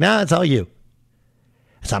screwed me. Like, nah, it's all you.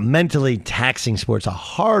 It's a mentally taxing sport. It's a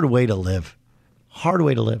hard way to live. Hard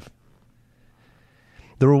way to live.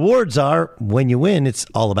 The rewards are, when you win, it's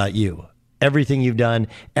all about you. Everything you've done,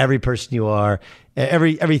 every person you are,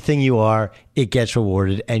 everything you are, it gets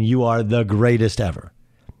rewarded, and you are the greatest ever.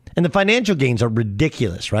 And the financial gains are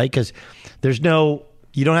ridiculous, right? Because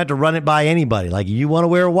you don't have to run it by anybody. Like, you want to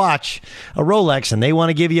wear a watch, a Rolex, and they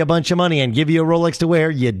want to give you a bunch of money and give you a Rolex to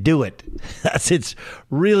wear, you do it. It's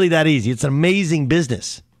really that easy. It's an amazing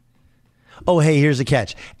business. Oh, hey, here's a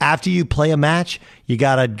catch. After you play a match, you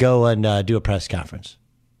got to go and do a press conference.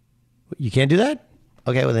 You can't do that?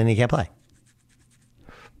 Okay, well, then he can't play.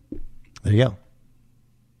 There you go.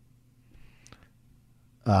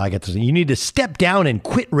 I got this. You need to step down and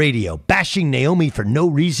quit radio. Bashing Naomi for no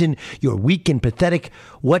reason. You're weak and pathetic.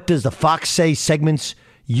 What does the Fox say segments?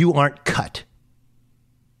 You aren't cut.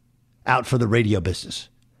 Out for the radio business.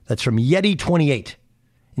 That's from Yeti28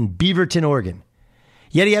 in Beaverton, Oregon.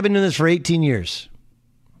 Yeti, I've been doing this for 18 years.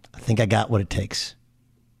 I think I got what it takes.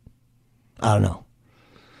 I don't know.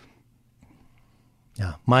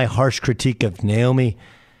 Yeah, my harsh critique of Naomi,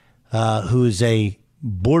 who is a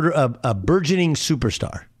burgeoning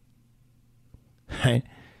superstar. Right?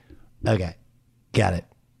 Okay. Got it.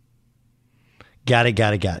 Got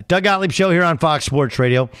it. Doug Gottlieb Show here on Fox Sports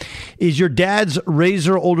Radio. Is your dad's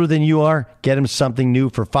razor older than you are? Get him something new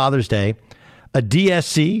for Father's Day. A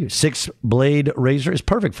DSC 6-blade razor is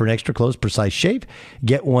perfect for an extra close, precise shave.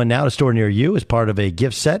 Get one now to store near you as part of a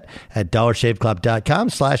gift set at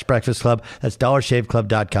dollarshaveclub.com/breakfast club. That's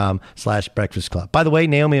dollarshaveclub.com/breakfast club. By the way,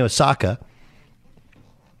 Naomi Osaka,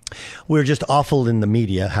 we're just awful in the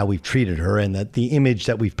media how we've treated her and that the image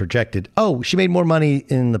that we've projected. Oh, she made more money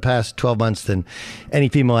in the past 12 months than any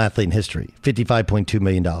female athlete in history. $55.2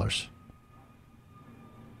 million.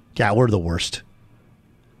 Yeah, we're the worst.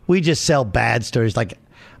 We just sell bad stories. Like,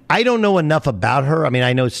 I don't know enough about her. I mean,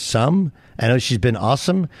 I know some. I know she's been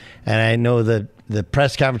awesome. And I know the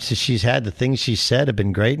press conferences she's had, the things she said have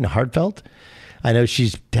been great and heartfelt. I know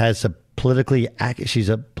she's a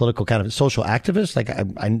political kind of social activist. Like,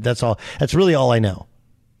 that's all. That's really all I know.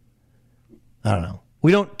 I don't know.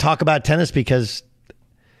 We don't talk about tennis because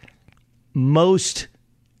most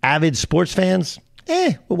avid sports fans,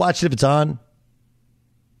 we'll watch it if it's on.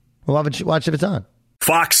 We'll watch it if it's on.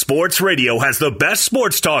 Fox Sports Radio has the best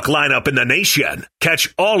sports talk lineup in the nation.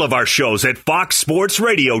 Catch all of our shows at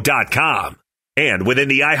foxsportsradio.com. And within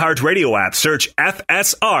the iHeartRadio app, search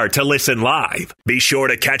FSR to listen live. Be sure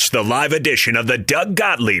to catch the live edition of the Doug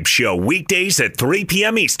Gottlieb Show weekdays at 3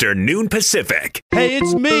 p.m. Eastern, noon Pacific. Hey,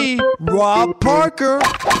 it's me, Rob Parker.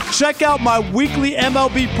 Check out my weekly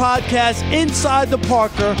MLB podcast, Inside the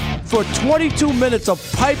Parker, for 22 minutes of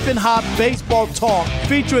piping hot baseball talk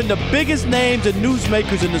featuring the biggest names and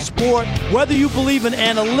newsmakers in the sport. Whether you believe in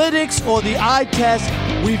analytics or the eye test,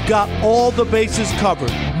 we've got all the bases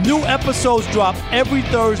covered. New episodes drop every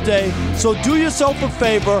Thursday, so do yourself a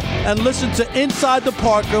favor and listen to Inside the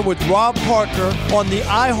Parker with Rob Parker on the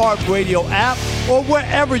iHeartRadio app or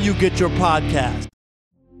wherever you get your podcast.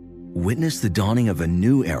 Witness the dawning of a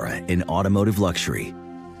new era in automotive luxury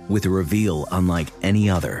with a reveal unlike any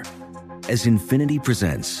other as Infiniti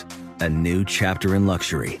presents a new chapter in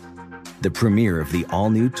luxury, the premiere of the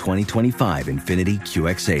all-new 2025 Infiniti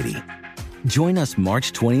QX80. Join us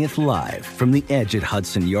March 20th live from the Edge at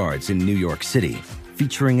Hudson Yards in New York City,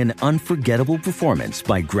 featuring an unforgettable performance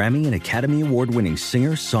by Grammy and Academy Award-winning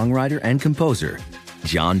singer, songwriter, and composer,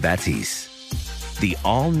 Jon Batiste. The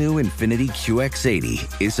all-new Infiniti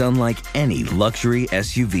QX80 is unlike any luxury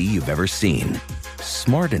SUV you've ever seen.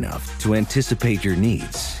 Smart enough to anticipate your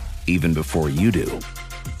needs, even before you do.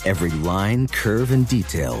 Every line, curve, and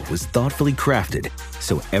detail was thoughtfully crafted,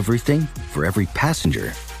 so everything for every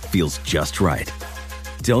passenger feels just right.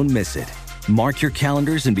 Don't miss it. Mark your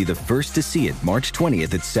calendars and be the first to see it March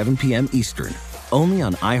 20th at 7 p.m. Eastern, only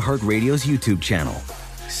on iHeartRadio's YouTube channel.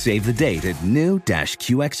 Save the date at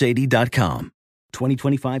new-QX80.com.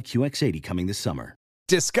 2025 QX80 coming this summer.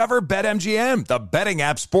 Discover BetMGM, the betting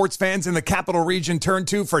app sports fans in the capital region turn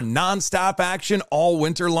to for nonstop action all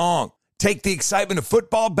winter long. Take the excitement of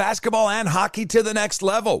football, basketball, and hockey to the next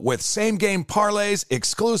level with same-game parlays,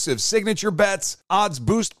 exclusive signature bets, odds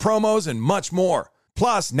boost promos, and much more.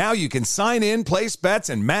 Plus, now you can sign in, place bets,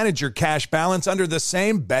 and manage your cash balance under the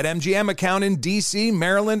same BetMGM account in D.C.,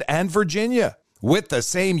 Maryland, and Virginia. With the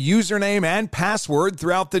same username and password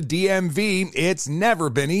throughout the DMV, it's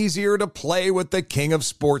never been easier to play with the king of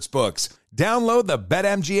sportsbooks. Download the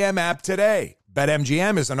BetMGM app today.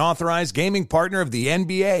 BetMGM is an authorized gaming partner of the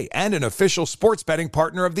NBA and an official sports betting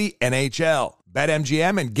partner of the NHL.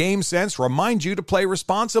 BetMGM and GameSense remind you to play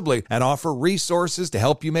responsibly and offer resources to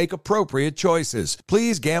help you make appropriate choices.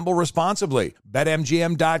 Please gamble responsibly.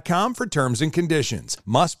 BetMGM.com for terms and conditions.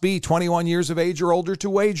 Must be 21 years of age or older to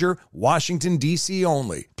wager. Washington, D.C.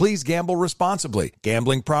 only. Please gamble responsibly.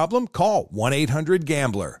 Gambling problem? Call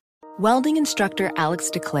 1-800-GAMBLER. Welding instructor Alex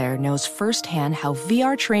DeClaire knows firsthand how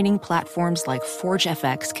VR training platforms like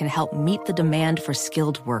ForgeFX can help meet the demand for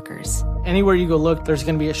skilled workers. Anywhere you go look, there's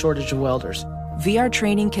going to be a shortage of welders. VR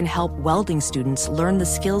training can help welding students learn the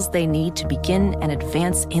skills they need to begin and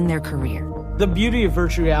advance in their career. The beauty of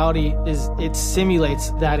virtual reality is it simulates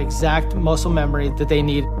that exact muscle memory that they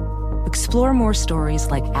need. Explore more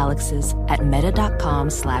stories like Alex's at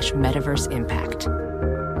meta.com/metaverseimpact.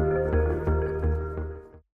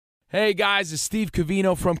 Hey guys, it's Steve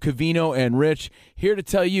Covino from Covino and Rich, here to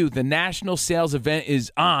tell you the national sales event is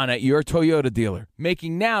on at your Toyota dealer,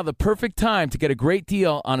 making now the perfect time to get a great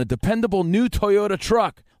deal on a dependable new Toyota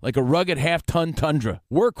truck, like a rugged half-ton Tundra.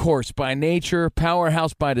 Workhorse by nature,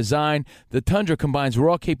 powerhouse by design, the Tundra combines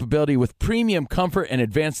raw capability with premium comfort and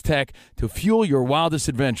advanced tech to fuel your wildest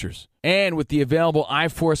adventures. And with the available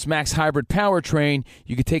iForce Max hybrid powertrain,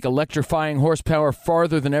 you can take electrifying horsepower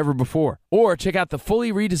farther than ever before. Or check out the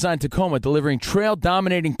fully redesigned Tacoma, delivering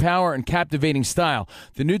trail-dominating power and captivating style.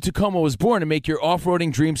 The new Tacoma was born to make your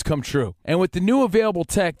off-roading dreams come true. And with the new available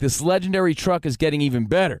tech, this legendary truck is getting even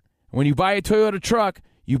better. When you buy a Toyota truck,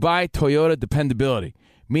 you buy Toyota dependability,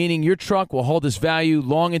 meaning your truck will hold its value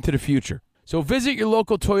long into the future. So visit your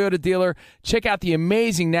local Toyota dealer. Check out the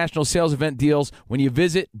amazing national sales event deals when you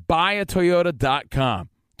visit buyatoyota.com.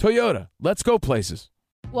 Toyota, let's go places.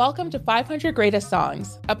 Welcome to 500 Greatest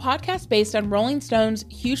Songs, a podcast based on Rolling Stone's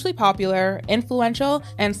hugely popular, influential,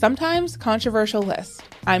 and sometimes controversial list.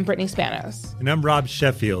 I'm Brittany Spanos. And I'm Rob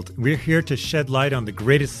Sheffield. We're here to shed light on the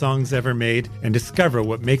greatest songs ever made and discover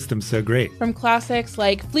what makes them so great. From classics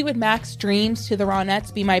like Fleetwood Mac's Dreams to the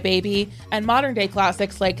Ronettes' Be My Baby, and modern-day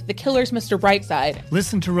classics like The Killer's Mr. Brightside.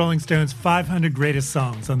 Listen to Rolling Stone's 500 Greatest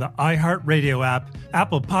Songs on the iHeartRadio app,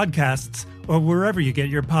 Apple Podcasts, or wherever you get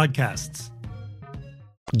your podcasts.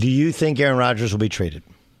 Do you think Aaron Rodgers will be traded?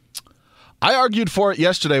 I argued for it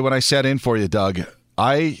yesterday when I sat in for you, Doug.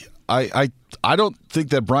 I don't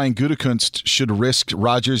think that Brian Gutekunst should risk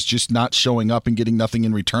Rodgers just not showing up and getting nothing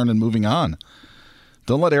in return and moving on.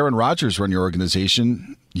 Don't let Aaron Rodgers run your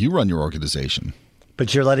organization. You run your organization.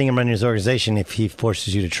 But you're letting him run his organization if he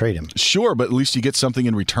forces you to trade him. Sure, but at least you get something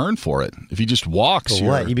in return for it. If he just walks, For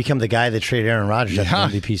what? You become the guy that traded Aaron Rodgers after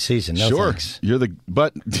the MVP season. No sure. thanks.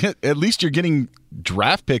 But at least you're getting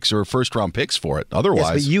draft picks or first round picks for it.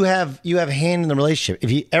 Otherwise, yes, but you have a hand in the relationship.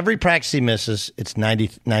 If every practice he misses, it's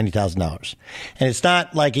 $90,000, and it's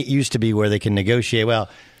not like it used to be where they can negotiate. Well,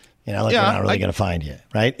 we're not really going to find you,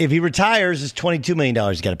 right? If he retires, it's $22 million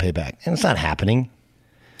you got to pay back, and it's not happening.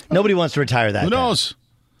 Nobody wants to retire that. Who knows?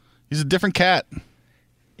 He's a different cat.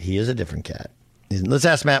 He is a different cat. Let's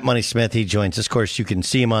ask Matt Money Smith. He joins us. Of course, you can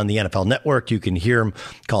see him on the NFL Network. You can hear him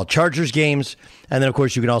call Chargers games. And then, of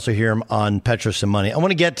course, you can also hear him on Petros and Money. I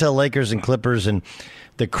want to get to Lakers and Clippers and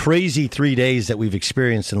the crazy 3 days that we've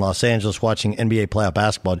experienced in Los Angeles watching NBA playoff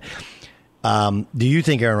basketball. Do you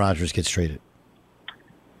think Aaron Rodgers gets traded?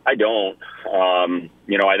 I don't.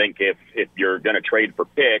 I think if you're going to trade for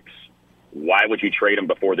picks, why would you trade him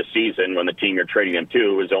before the season when the team you're trading him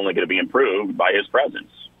to is only going to be improved by his presence?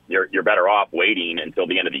 You're better off waiting until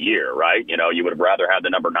the end of the year, right? You would have rather had the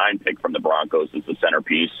number 9 pick from the Broncos as the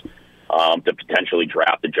centerpiece to potentially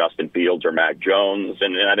draft the Justin Fields or Mac Jones,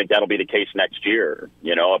 and I think that'll be the case next year.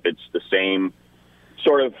 If it's the same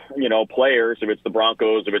sort of players, if it's the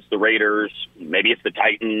Broncos, if it's the Raiders, maybe it's the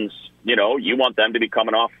Titans. You want them to be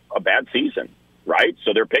coming off a bad season, right?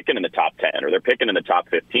 So they're picking in the top 10 or they're picking in the top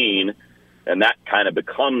 15. And that kind of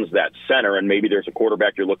becomes that center, and maybe there's a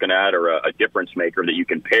quarterback you're looking at or a difference maker that you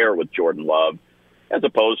can pair with Jordan Love, as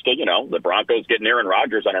opposed to, the Broncos getting Aaron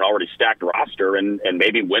Rodgers on an already stacked roster and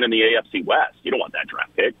maybe winning the AFC West. You don't want that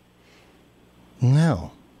draft pick.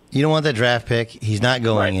 No. You don't want that draft pick. He's not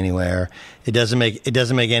going anywhere. It doesn't make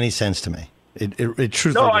any sense to me. It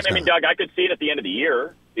truthfully No, does I mean, not. Doug, I could see it at the end of the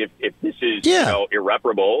year. If this is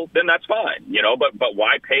irreparable, then that's fine. But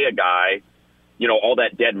why pay a guy all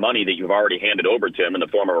that dead money that you've already handed over to him in the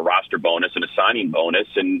form of a roster bonus and a signing bonus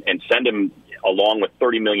and send him along with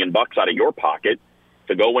 $30 million out of your pocket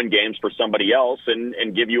to go win games for somebody else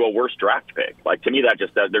and give you a worse draft pick? Like, to me, that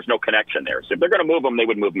just there's no connection there. So if they're going to move him, they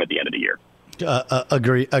would move him at the end of the year.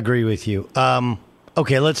 Agree with you.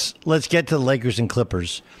 Okay, let's get to the Lakers and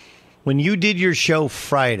Clippers. When you did your show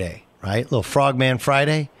Friday, right? Little Frogman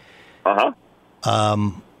Friday. What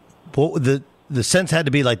the sense had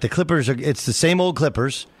to be like the Clippers it's the same old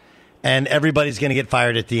Clippers, and everybody's going to get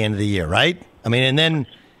fired at the end of the year, right? I mean, and then,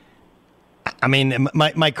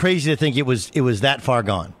 my crazy to think it was that far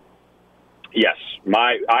gone. Yes,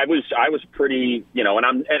 I was pretty, and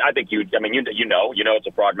I think it's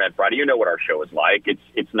a Frogman Friday. You know what our show is like.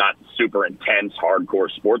 It's not super intense, hardcore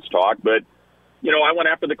sports talk, but I went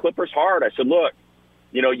after the Clippers hard. I said, look,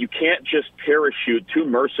 you can't just parachute 2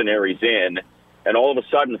 mercenaries in and all of a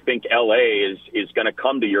sudden think LA is going to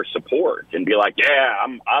come to your support and be like, yeah,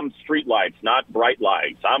 I'm street lights, not bright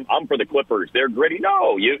lights. I'm for the Clippers. They're gritty.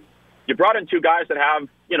 No, you brought in 2 guys that have,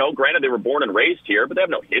 granted they were born and raised here, but they have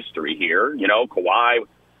no history here. Kawhi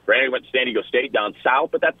Granted, he went to San Diego State down south,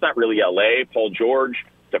 but that's not really L.A. Paul George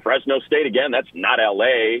to Fresno State, again, that's not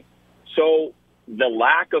L.A. So the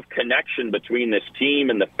lack of connection between this team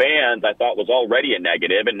and the fans, I thought, was already a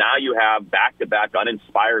negative. And now you have back-to-back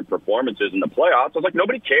uninspired performances in the playoffs. I was like,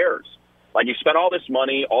 nobody cares. Like, you spent all this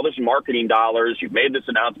money, all this marketing dollars. You've made this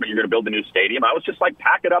announcement you're going to build a new stadium. I was just like,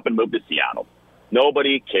 pack it up and move to Seattle.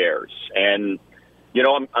 Nobody cares. And, you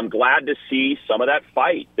know, I'm glad to see some of that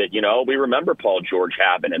fight that, you know, we remember Paul George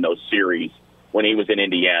having in those series when he was in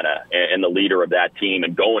Indiana and the leader of that team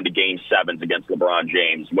and going to Game 7s against LeBron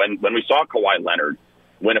James. When we saw Kawhi Leonard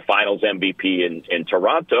win a Finals MVP in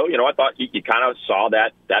Toronto, you know, I thought you kind of saw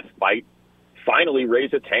that fight finally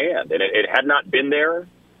raise its hand. And it had not been there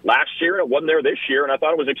last year, and it wasn't there this year, and I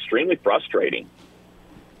thought it was extremely frustrating.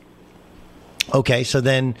 Okay, so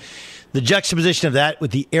then the juxtaposition of that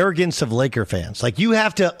with the arrogance of Laker fans. Like, you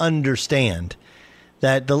have to understand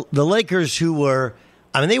that the Lakers, who were,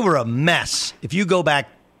 I mean, they were a mess. If you go back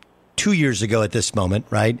 2 years ago at this moment,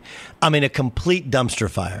 right? I mean, a complete dumpster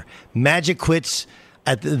fire. Magic quits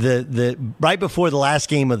at the right before the last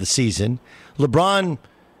game of the season. LeBron,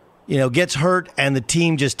 you know, gets hurt and the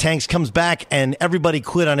team just tanks, comes back, and everybody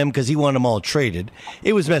quit on him because he wanted them all traded.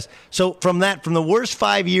 It was a mess. So from the worst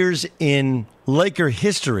 5 years in Laker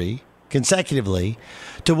history consecutively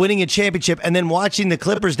to winning a championship and then watching the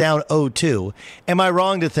Clippers down 0-2, am I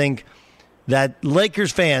wrong to think that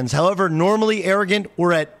Lakers fans, however normally arrogant,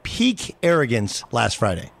 were at peak arrogance last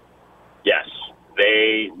Friday? Yes,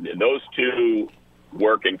 those two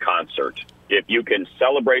work in concert. If you can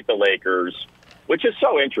celebrate the Lakers, which is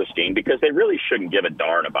so interesting because they really shouldn't give a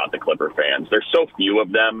darn about the Clipper fans. There's so few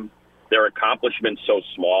of them. Their accomplishments so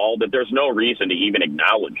small that there's no reason to even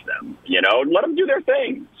acknowledge them. You know, let them do their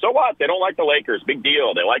thing. So what? They don't like the Lakers. Big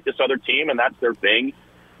deal. They like this other team, and that's their thing.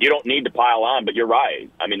 You don't need to pile on, but you're right.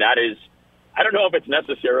 I mean, that is, I don't know if it's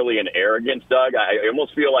necessarily an arrogance, Doug. I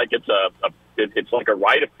almost feel like it's like a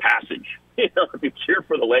rite of passage. You know, if you cheer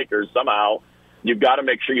for the Lakers, somehow you've got to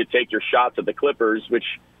make sure you take your shots at the Clippers,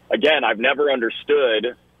 which, again, I've never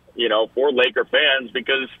understood, you know, for Laker fans,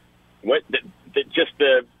 because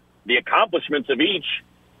the accomplishments of each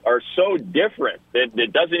are so different that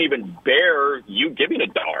it doesn't even bear you giving a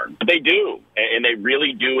darn. But they do, and they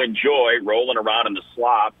really do enjoy rolling around in the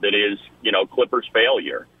slop that is, you know, Clippers'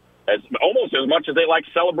 failure, almost as much as they like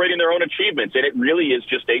celebrating their own achievements. And it really is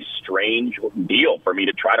just a strange deal for me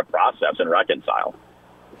to try to process and reconcile.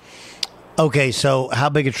 Okay, so how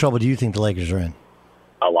big a trouble do you think the Lakers are in?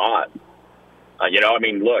 A lot. You know, I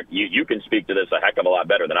mean, look, you can speak to this a heck of a lot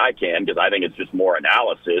better than I can, because I think it's just more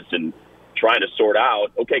analysis and trying to sort out,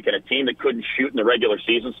 okay, can a team that couldn't shoot in the regular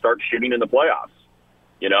season start shooting in the playoffs?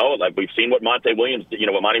 You know, like we've seen what Monty Williams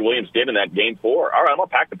did in that Game 4. All right, I'm going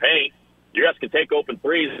to pack the paint. You guys can take open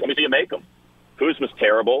threes. Let me see you make them. Kuzma's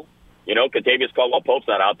terrible. You know, Kentavious Caldwell-Pope's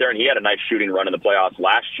not out there, and he had a nice shooting run in the playoffs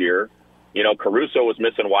last year. You know, Caruso was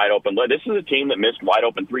missing wide open. This is a team that missed wide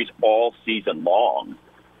open threes all season long.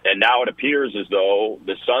 And now it appears as though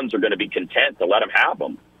the Suns are going to be content to let them have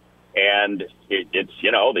them. And it's,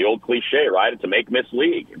 you know, the old cliche, right? It's a make-miss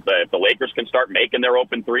league. If the Lakers can start making their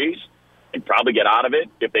open threes and probably get out of it,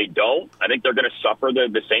 if they don't, I think they're going to suffer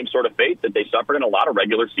the same sort of fate that they suffered in a lot of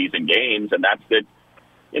regular season games. And that's that,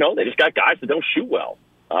 you know, they just got guys that don't shoot well.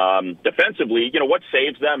 Defensively, you know, what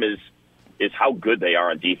saves them is how good they are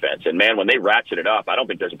on defense. And, man, when they ratchet it up, I don't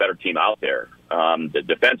think there's a better team out there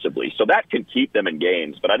defensively. So that can keep them in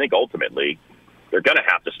games. But I think ultimately they're going to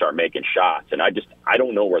have to start making shots. And I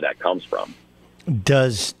don't know where that comes from.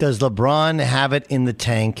 Does LeBron have it in the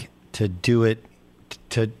tank to do it,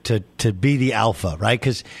 to be the alpha, right?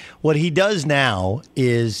 Because what he does now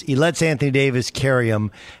is he lets Anthony Davis carry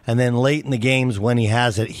him, and then late in the games when he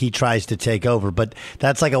has it, he tries to take over. But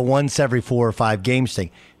that's like a once every 4 or 5 games thing.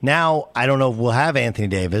 Now, I don't know if we'll have Anthony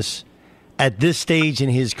Davis. At this stage in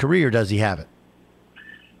his career, does he have it?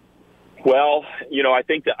 Well, you know, I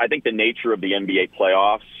think the nature of the NBA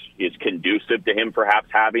playoffs is conducive to him perhaps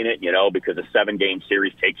having it, you know, because a 7-game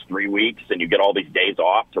series takes 3 weeks and you get all these days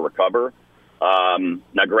off to recover.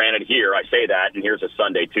 Now, granted, here I say that, and here's a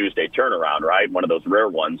Sunday, Tuesday turnaround, right? One of those rare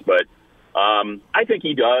ones. But I think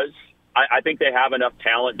he does. I think they have enough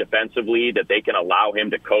talent defensively that they can allow him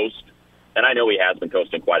to coast. And I know he has been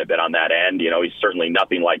coasting quite a bit on that end. You know, he's certainly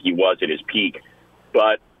nothing like he was at his peak.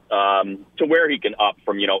 But to where he can up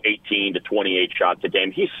from, 18 to 28 shots a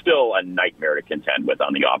game, he's still a nightmare to contend with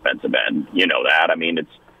on the offensive end. You know that. I mean, it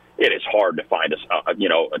is hard to find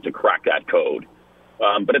to crack that code.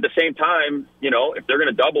 But at the same time, if they're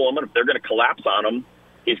going to double him and if they're going to collapse on him,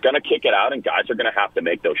 he's going to kick it out and guys are going to have to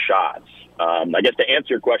make those shots. I guess to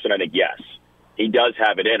answer your question, I think yes, he does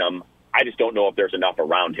have it in him. I just don't know if there's enough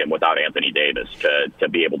around him without Anthony Davis to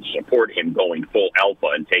be able to support him going full alpha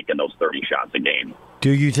and taking those 30 shots a game.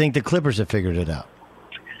 Do you think the Clippers have figured it out?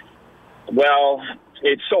 Well,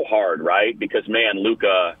 it's so hard, right? Because, man,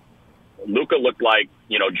 Luka looked like,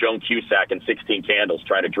 Joan Cusack in 16 Candles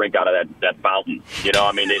trying to drink out of that fountain.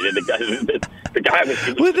 The guy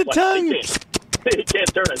was with the tongue. He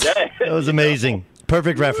can't turn his head. That was amazing.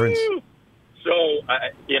 Perfect reference. So, I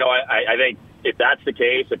think if that's the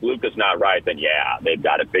case, if Luka's not right, then yeah, they've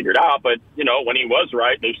got it figured out. But, when he was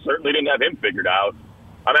right, they certainly didn't have him figured out.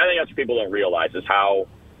 I think that's what people don't realize is how,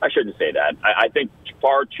 I shouldn't say that. I think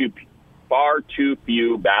far too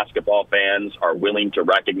few basketball fans are willing to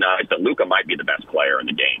recognize that Luka might be the best player in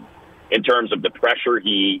the game in terms of the pressure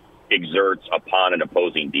he exerts upon an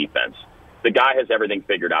opposing defense. The guy has everything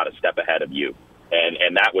figured out a step ahead of you.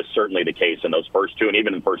 And that was certainly the case in those first two and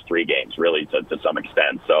even in the first three games, really, to some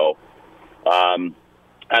extent. So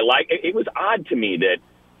it was odd to me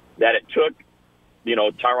that it took,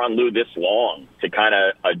 Tyronn Lue this long to kind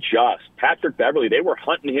of adjust. Patrick Beverley, they were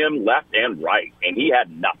hunting him left and right, and he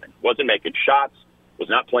had nothing. Wasn't making shots, was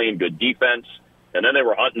not playing good defense. And then they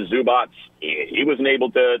were hunting Zubats. He wasn't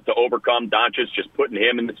able to overcome Doncic, just putting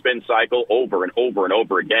him in the spin cycle over and over and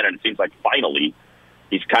over again. And it seems like finally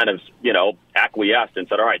he's kind of, acquiesced and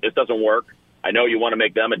said, all right, this doesn't work. I know you want to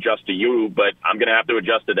make them adjust to you, but I'm going to have to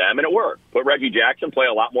adjust to them. And it worked. Put Reggie Jackson, play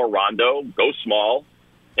a lot more Rondo, go small,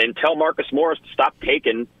 and tell Marcus Morris to stop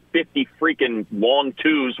taking 50 freaking long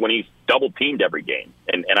twos when he's double-teamed every game.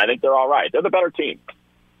 And I think they're all right. They're the better team.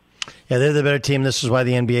 Yeah, they're the better team. This is why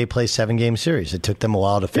the NBA plays 7-game series. It took them a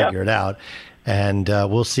while to figure it out. And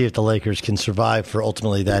we'll see if the Lakers can survive for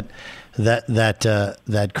ultimately that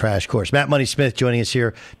crash course. Matt Money Smith joining us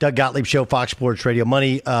here. Doug Gottlieb Show, Fox Sports Radio.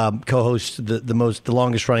 Money co-hosts the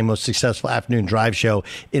longest running, most successful afternoon drive show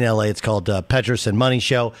in LA. It's called Petros and Money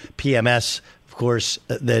Show, PMS. Of course,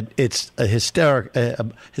 that it's a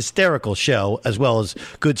hysterical show as well as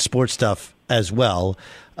good sports stuff as well.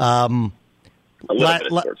 A little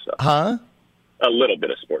bit of sports stuff. Huh? A little bit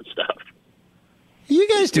of sports stuff. You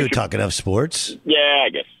guys do talk enough sports. Yeah, I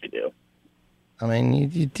guess you do. I mean,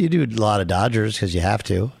 you do a lot of Dodgers because you have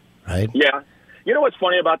to, right? Yeah. You know what's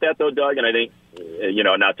funny about that, though, Doug? And I think,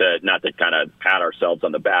 not to kind of pat ourselves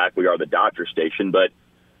on the back. We are the Dodger station. But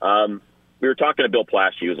we were talking to Bill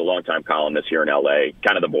Plaschke, who's a longtime columnist here in L.A.,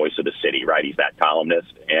 kind of the voice of the city, right? He's that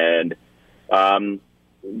columnist. And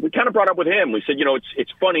we kind of brought up with him. We said,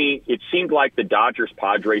 it's funny. It seemed like the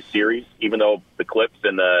Dodgers-Padres series, even though the Clips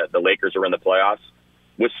and the Lakers are in the playoffs,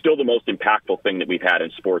 was still the most impactful thing that we've had in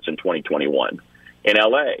sports in 2021 in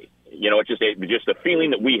L.A. It's just the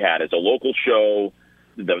feeling that we had as a local show,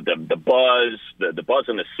 the buzz, the buzz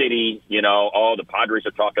in the city, the Padres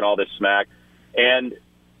are talking all this smack. And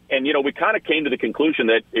we kind of came to the conclusion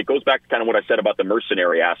that it goes back to kind of what I said about the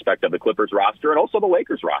mercenary aspect of the Clippers roster and also the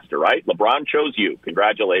Lakers roster, right? LeBron chose you.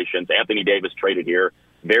 Congratulations. Anthony Davis traded here.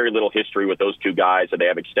 Very little history with those two guys, and they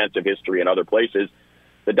have extensive history in other places.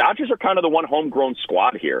 The Dodgers are kind of the one homegrown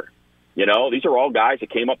squad here. These are all guys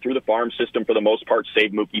that came up through the farm system for the most part,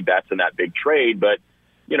 save Mookie Betts in that big trade. But,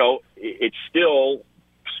 it's still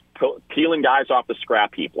peeling guys off the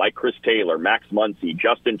scrap heap like Chris Taylor, Max Muncy,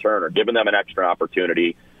 Justin Turner, giving them an extra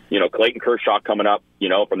opportunity. Clayton Kershaw coming up,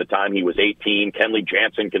 from the time he was 18. Kenley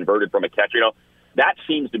Jansen converted from a catcher. That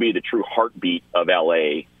seems to be the true heartbeat of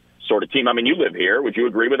L.A. sort of team. I mean, you live here. Would you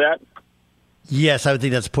agree with that? Yes, I would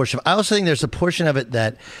think that's a portion of it. I also think there's a portion of it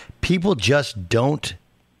that people just don't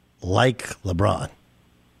like LeBron.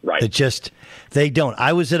 Right. They don't.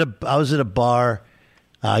 I was at a bar,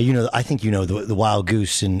 I think the Wild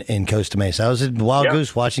Goose in Costa Mesa. I was at the Wild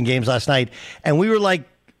Goose watching games last night, and we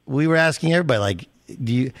were asking everybody,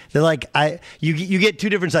 you get two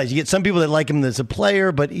different sides. You get some people that like him as a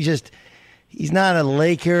player, but he's not a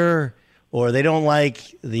Laker, or they don't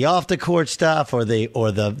like the off the court stuff, or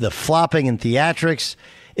the flopping and theatrics.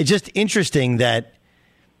 It's just interesting that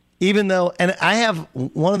even though, and I have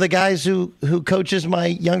one of the guys who coaches my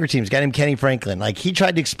younger teams, a guy named Kenny Franklin. Like, he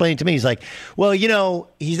tried to explain to me, he's like, well,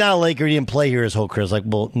 he's not a Laker. He didn't play here his whole career. I was like,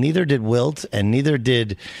 well, neither did Wilt, and neither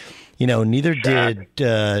did Kareem,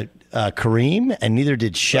 and neither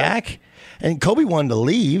did Shaq. And Kobe wanted to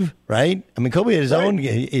leave, right? I mean, Kobe had his own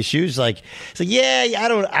issues. I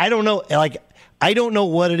don't know. I don't know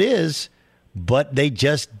what it is, but they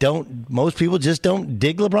just don't. Most people just don't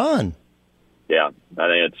dig LeBron. Yeah, I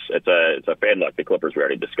think it's a fan. Look, the Clippers we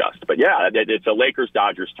already discussed, but yeah, it's a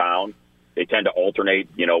Lakers-Dodgers town. They tend to alternate,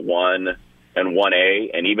 1 and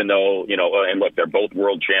 1A, and even though and look, they're both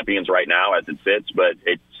world champions right now as it sits, but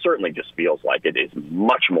it's certainly just feels like it is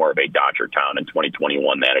much more of a Dodger town in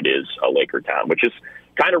 2021 than it is a Laker town, which is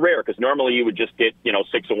kind of rare because normally you would just get,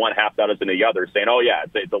 6 of one, half dozen of the other saying, oh, yeah,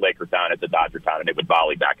 it's a Laker town, it's a Dodger town, and it would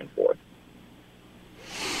volley back and forth.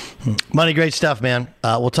 Money, great stuff, man.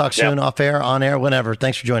 We'll talk soon, off air, on air, whenever.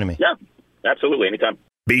 Thanks for joining me. Yeah, absolutely. Anytime.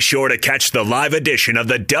 Be sure to catch the live edition of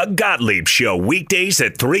the Doug Gottlieb Show weekdays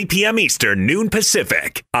at 3 p.m. Eastern, noon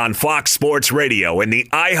Pacific on Fox Sports Radio and the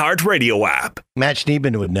iHeart Radio app. Matt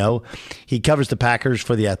Schneeman would know. He covers the Packers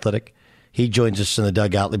for The Athletic. He joins us on the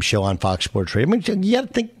Doug Gottlieb Show on Fox Sports Radio. I mean, you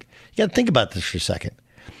got to think about this for a second.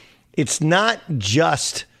 It's not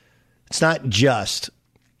just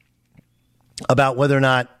about whether or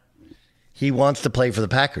not he wants to play for the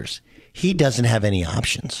Packers. He doesn't have any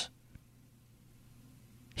options.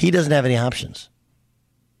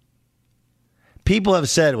 People have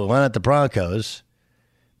said, well, why not the Broncos?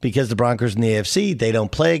 Because the Broncos in the AFC, they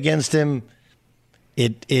don't play against him.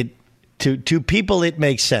 To people, it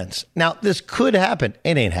makes sense. Now, this could happen.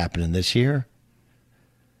 It ain't happening this year.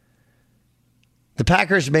 The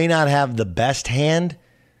Packers may not have the best hand,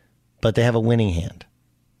 but they have a winning hand.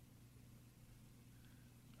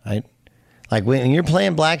 Right? Like when you're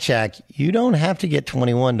playing blackjack, you don't have to get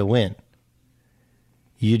 21 to win.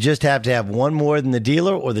 You just have to have one more than the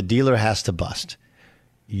dealer, or the dealer has to bust.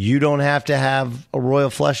 You don't have to have a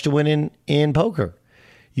royal flush to win in poker.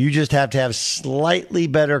 You just have to have slightly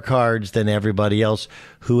better cards than everybody else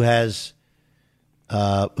who's made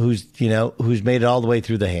it all the way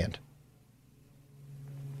through the hand.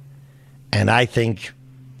 And I think,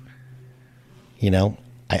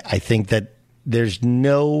 I think that there's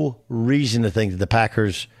no reason to think that the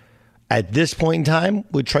Packers at this point in time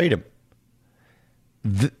would trade him.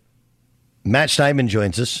 Matt Schneidman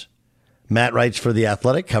joins us. Matt writes for The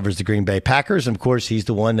Athletic, covers the Green Bay Packers. And, of course, he's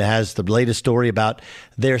the one that has the latest story about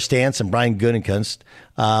their stance and Brian Gutekunst.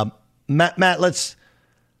 Matt, let's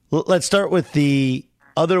start with the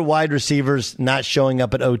other wide receivers not showing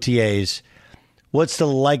up at OTAs. What's the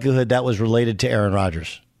likelihood that was related to Aaron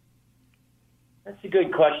Rodgers? That's a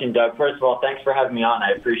good question, Doug. First of all, thanks for having me on.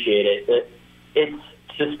 I appreciate it. It's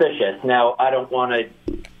suspicious. Now, I don't want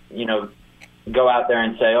to, go out there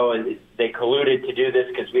and say, oh, they colluded to do this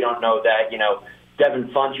because we don't know that, Devin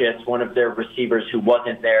Funchess, one of their receivers who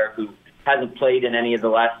wasn't there, who hasn't played in any of the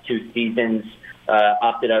last two seasons,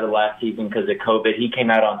 opted out of last season because of COVID. He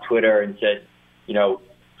came out on Twitter and said,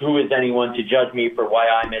 who is anyone to judge me for why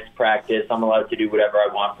I missed practice? I'm allowed to do whatever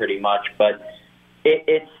I want pretty much. But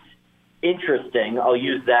it's interesting, I'll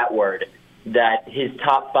use that word, that his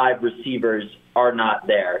top 5 receivers are not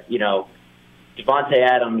there. Devontae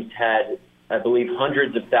Adams had, I believe,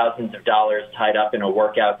 hundreds of thousands of dollars tied up in a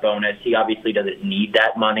workout bonus. He obviously doesn't need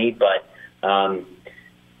that money, but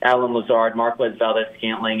Alan Lazard, Marquez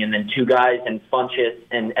Valdez-Scantling, and then 2 guys in Funchess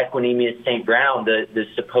and Equanimeous St. Brown, the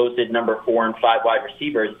supposed number 4 and 5 wide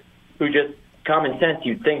receivers, who just common sense,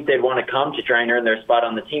 you'd think they'd want to come to try and earn their spot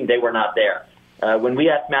on the team. They were not there. When we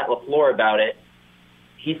asked Matt LaFleur about it,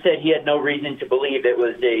 he said he had no reason to believe it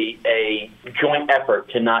was a joint effort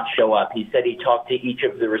to not show up. He said he talked to each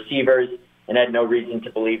of the receivers and had no reason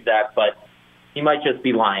to believe that, but he might just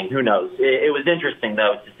be lying. Who knows? It was interesting,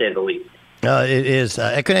 though, to say the least. It is.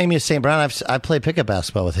 Equanimeous St. Brown, I played pickup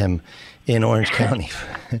basketball with him in Orange County.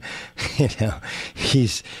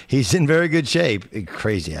 He's in very good shape.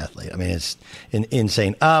 Crazy athlete. I mean, it's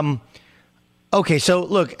insane. Okay, so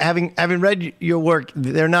look, having read your work,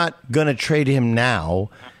 they're not going to trade him now.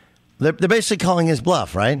 They're basically calling his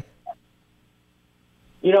bluff, right?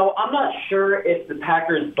 I'm not sure if the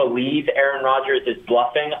Packers believe Aaron Rodgers is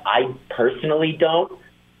bluffing. I personally don't,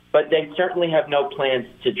 but they certainly have no plans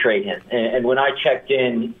to trade him. And when I checked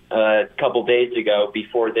in a couple days ago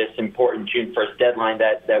before this important June 1st deadline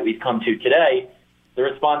that we've come to today, the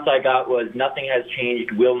response I got was nothing has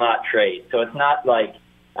changed, will not trade. So it's not like,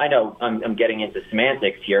 I know I'm getting into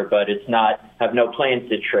semantics here, but it's not have no plans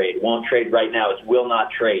to trade, won't trade right now. It's will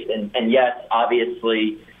not trade. And yes,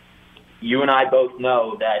 obviously, you and I both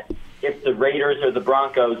know that if the Raiders or the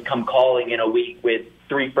Broncos come calling in a week with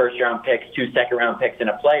 3 first-round picks, 2 second-round picks, and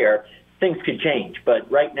a player, things could change.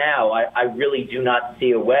 But right now, I really do not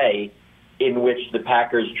see a way in which the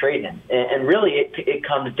Packers trade him. And really, it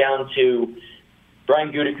comes down to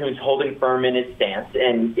Brian Gutekunst holding firm in his stance.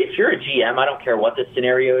 And if you're a GM, I don't care what the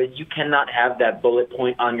scenario is, you cannot have that bullet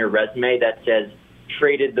point on your resume that says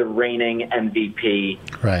traded the reigning MVP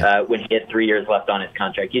when he had 3 years left on his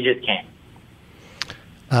contract. You just can't.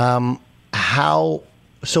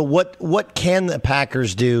 So what can the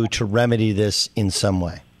Packers do to remedy this in some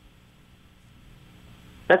way?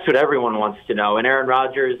 That's what everyone wants to know. And Aaron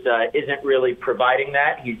Rodgers isn't really providing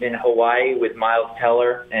that. He's in Hawaii with Miles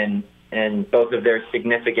Teller and both of their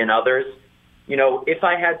significant others. You know, if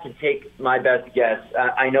I had to take my best guess,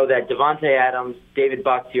 I know that Devontae Adams, David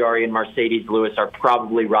Bakhtiari, and Mercedes Lewis are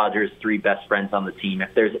probably Rodgers' 3 best friends on the team.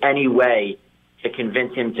 If there's any way to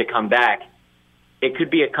convince him to come back, it could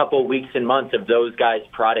be a couple weeks and months of those guys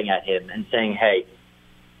prodding at him and saying, hey,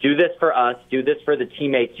 do this for us, do this for the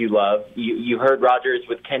teammates you love. You heard Rodgers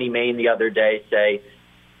with Kenny Mayne the other day say,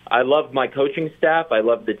 I love my coaching staff, I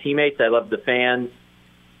love the teammates, I love the fans.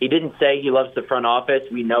 He didn't say he loves the front office.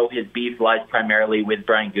 We know his beef lies primarily with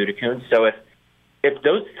Brian Gutekunst. So if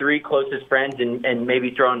those 3 closest friends and maybe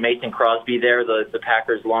throw in Mason Crosby there, the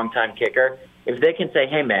Packers' longtime kicker, if they can say,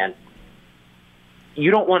 hey, man, you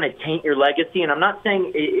don't want to taint your legacy, and I'm not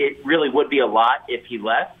saying it really would be a lot if he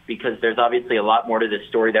left, because there's obviously a lot more to this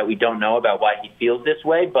story that we don't know about why he feels this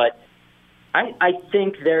way, but I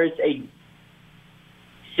think there's a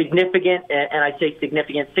significant, and I say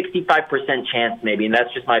significant, 65% chance maybe, and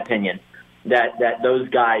that's just my opinion, that those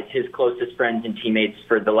guys, his closest friends and teammates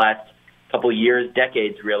for the last couple of years,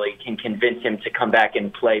 decades really, can convince him to come back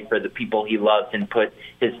and play for the people he loves and put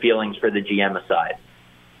his feelings for the GM aside.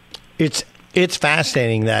 It's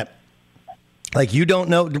fascinating that, like, you don't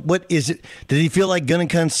know, what is it? Did he feel like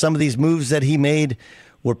Gutekunst, some of these moves that he made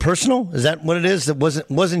were personal? Is that what it is? It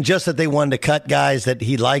wasn't just that they wanted to cut guys that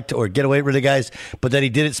he liked or get away with the guys, but that he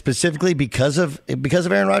did it specifically because of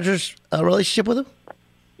Aaron Rodgers' relationship with him?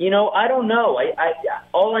 You know, I don't know.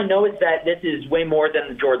 All I know is that this is way more than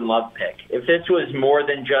the Jordan Love pick. If this was more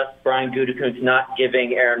than just Brian Gutekunst not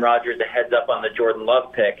giving Aaron Rodgers a heads up on the Jordan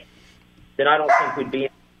Love pick, then I don't think we'd be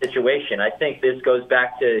in this situation. I think this goes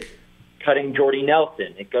back to cutting Jordy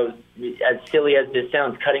Nelson. It goes, as silly as this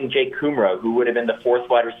sounds, cutting Jake Kumro, who would have been the 4th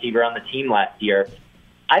wide receiver on the team last year.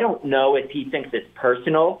 I don't know if he thinks it's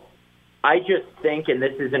personal. I just think, and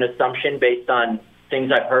this is an assumption based on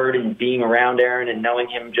things I've heard and being around Aaron and knowing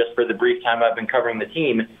him just for the brief time I've been covering the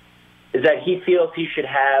team, is that he feels he should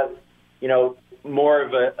have, you know, more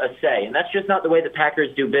of a say. And that's just not the way the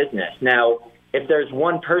Packers do business. Now, if there's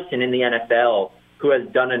one person in the NFL who has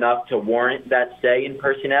done enough to warrant that say in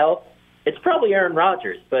personnel, it's probably Aaron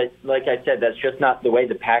Rodgers. But like I said, that's just not the way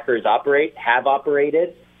the Packers have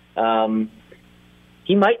operated.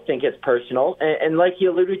 He might think it's personal. And like he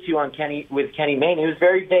alluded to with Kenny Mayne, it was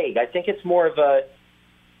very vague. I think it's more of a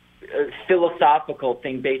philosophical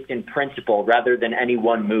thing based in principle rather than any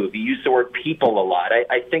one move. He used the word people a lot.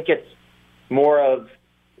 I think it's more of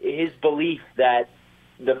his belief that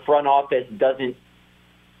the front office doesn't,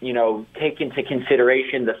 you know, take into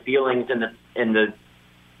consideration the feelings and the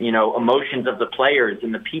you know, emotions of the players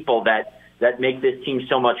and the people that make this team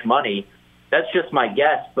so much money. That's just my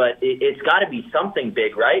guess, but it's got to be something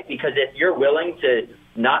big, right? Because if you're willing to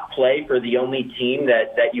not play for the only team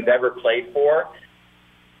that you've ever played for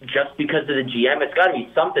just because of the GM, it's got to be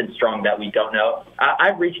something strong that we don't know.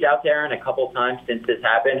 I've reached out to Aaron a couple times since this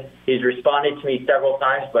happened. He's responded to me several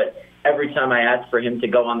times, but every time I ask for him to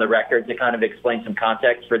go on the record to kind of explain some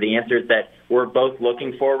context for the answers that we're both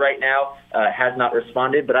looking for right now, has not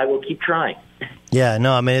responded, but I will keep trying. Yeah,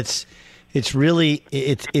 no, I mean, it's really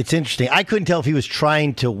interesting. I couldn't tell if he was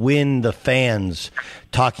trying to win the fans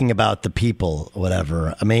talking about the people,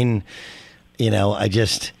 whatever. I mean, you know, I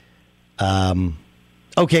just,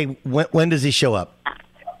 okay, when does he show up?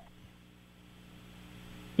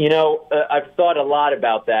 You know, I've thought a lot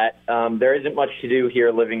about that. There isn't much to do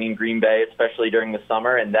here living in Green Bay, especially during the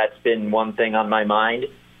summer, and that's been one thing on my mind.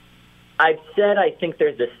 I've said I think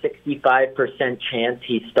there's a 65% chance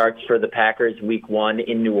he starts for the Packers week 1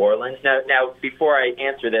 in New Orleans. Now, before I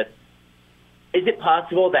answer this, is it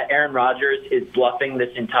possible that Aaron Rodgers is bluffing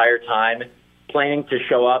this entire time, planning to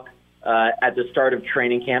show up at the start of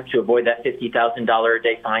training camp to avoid that $50,000 a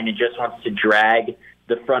day fine and just wants to drag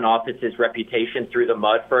the front office's reputation through the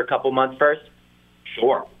mud for a couple months first?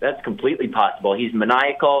 Sure, that's completely possible. He's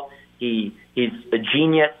maniacal. He's a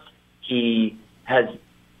genius. He has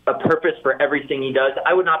a purpose for everything he does.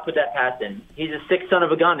 I would not put that past him. He's a sick son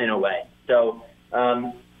of a gun in a way. So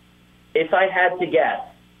if I had to guess,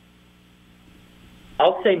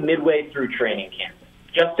 I'll say midway through training camp.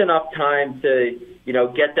 Just enough time to, you know,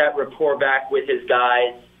 get that rapport back with his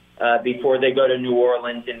guys before they go to New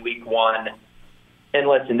Orleans in week 1. And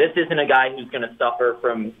listen, this isn't a guy who's going to suffer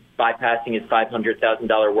from bypassing his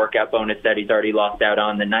 $500,000 workout bonus that he's already lost out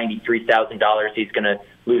on, the $93,000 he's going to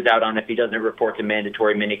lose out on if he doesn't report to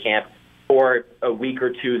mandatory minicamp, or a week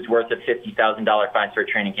or two's worth of $50,000 fines for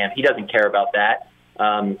training camp. He doesn't care about that.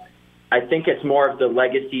 I think it's more of the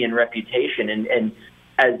legacy and reputation. And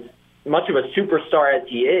as much of a superstar as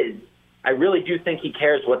he is, I really do think he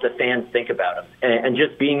cares what the fans think about him. And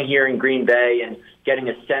just being here in Green Bay and getting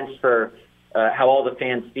a sense for how all the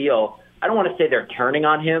fans feel, I don't want to say they're turning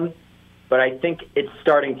on him, but I think it's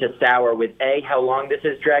starting to sour with, A, how long this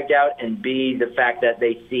has dragged out, and B, the fact that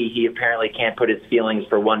they see he apparently can't put his feelings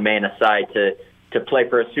for one man aside to play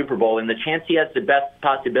for a Super Bowl, and the chance he has the best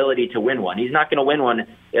possibility to win one. He's not going to win one,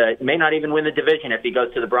 may not even win the division if he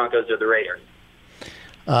goes to the Broncos or the Raiders.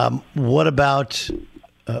 What about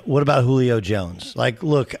Julio Jones? Like,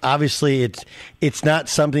 look, obviously it's not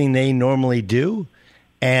something they normally do,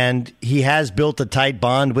 and he has built a tight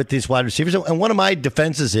bond with these wide receivers. And one of my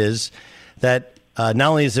defenses is that not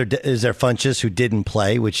only is there Funchess, who didn't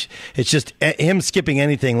play, which it's just him skipping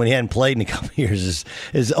anything when he hadn't played in a couple of years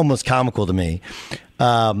is almost comical to me.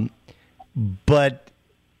 But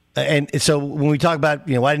so when we talk about,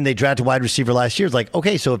 why didn't they draft a wide receiver last year? It's like,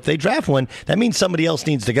 okay, so if they draft one, that means somebody else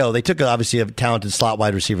needs to go. They took obviously a talented slot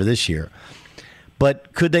wide receiver this year,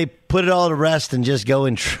 but could they put it all to rest and just go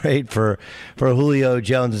and trade for Julio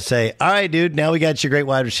Jones and say, all right, dude, now we got your great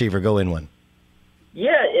wide receiver, go in one?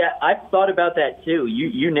 Yeah, I've thought about that too.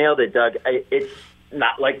 You nailed it, Doug. It's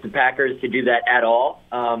not like the Packers to do that at all.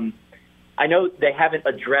 I know they haven't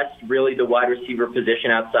addressed really the wide receiver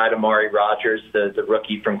position outside of Amari Rodgers, the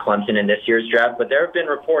rookie from Clemson in this year's draft, but there have been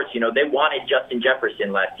reports, they wanted Justin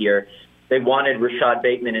Jefferson last year. They wanted Rashad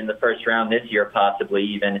Bateman in the first round this year, possibly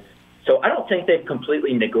even. So I don't think they've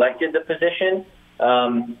completely neglected the position.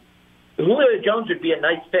 Julio Jones would be a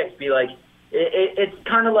nice fix. It's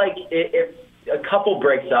kind of like if a couple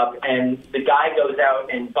breaks up and the guy goes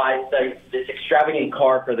out and buys this extravagant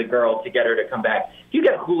car for the girl to get her to come back. If you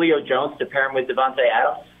get Julio Jones to pair him with Devontae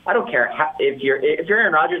Adams, I don't care if you're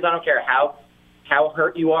Aaron Rodgers, I don't care how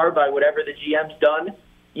hurt you are by whatever the GM's done.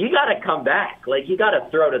 You got to come back. You got to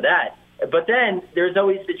throw to that. But then there's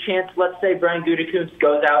always the chance, let's say Brian Gutekunst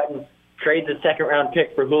goes out and trades a second-round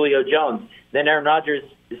pick for Julio Jones. Then Aaron Rodgers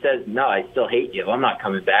says, no, I still hate you. I'm not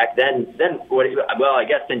coming back. Then what? Well, I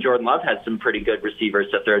guess then Jordan Love has some pretty good receivers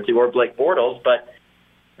to throw to, or Blake Bortles, but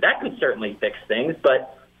that could certainly fix things.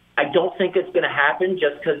 But I don't think it's going to happen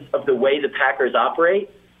just because of the way the Packers operate.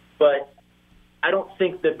 But I don't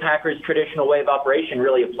think the Packers' traditional way of operation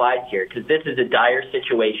really applies here, because this is a dire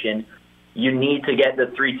situation. You need to get the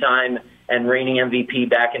three-time and reigning MVP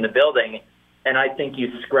back in the building. And I think you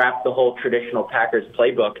scrap the whole traditional Packers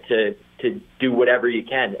playbook to do whatever you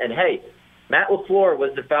can. And hey, Matt LaFleur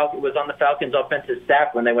was on the Falcons' offensive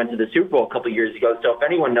staff when they went to the Super Bowl a couple years ago. So if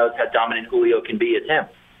anyone knows how dominant Julio can be, it's him.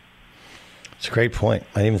 It's a great point.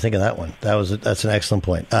 I didn't even think of that one. That's an excellent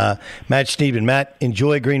point. Matt Schneeben. Matt,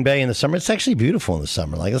 enjoy Green Bay in the summer. It's actually beautiful in the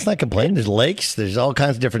summer. Let's not complain. There's lakes. There's all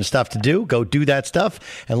kinds of different stuff to do. Go do that stuff,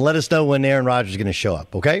 and let us know when Aaron Rodgers is going to show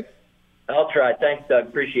up, okay? I'll try. Thanks, Doug.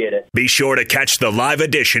 Appreciate it. Be sure to catch the live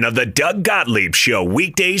edition of the Doug Gottlieb Show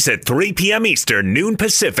weekdays at 3 p.m. Eastern, noon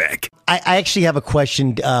Pacific. I actually have a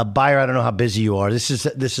question, Buyer. I don't know how busy you are. This is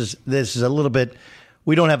a little bit.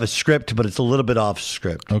 We don't have a script, but it's a little bit off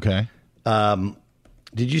script. Okay.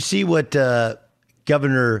 Did you see what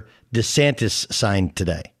Governor DeSantis signed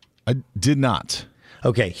today? I did not.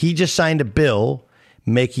 Okay, he just signed a bill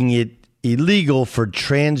making it illegal for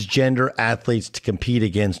transgender athletes to compete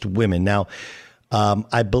against women. Now,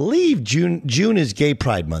 I believe June is Gay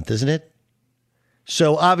Pride Month, isn't it?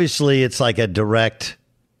 So obviously, it's like a direct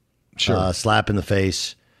slap in the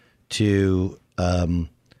face to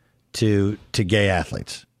gay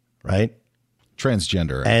athletes, right?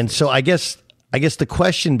 Transgender athletes. And so I guess the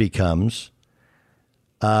question becomes,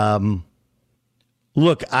 look,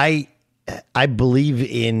 I believe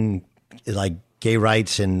in gay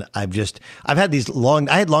rights, and I had long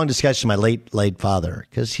discussions with my late father,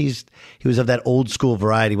 because he was of that old school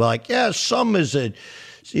variety. Well, some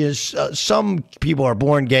some people are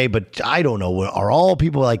born gay, but I don't know. Are all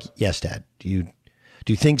people yes, Dad? Do you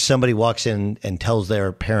think somebody walks in and tells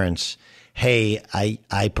their parents, hey,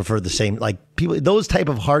 I prefer the same, people, those type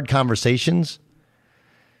of hard conversations,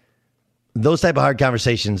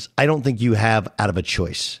 I don't think you have out of a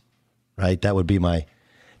choice, right? That'd be my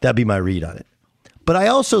read on it. But I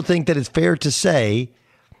also think that it's fair to say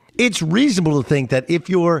it's reasonable to think that if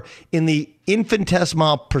you're in the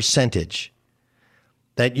infinitesimal percentage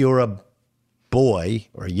that you're a boy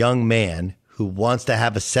or a young man who wants to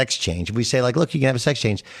have a sex change, if we say look, you can have a sex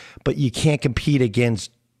change, but you can't compete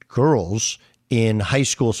against girls in high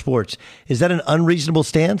school sports, is that an unreasonable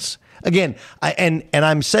stance? Again,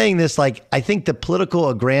 I'm saying this I think the political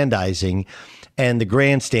aggrandizing and the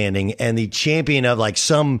grandstanding and the champion of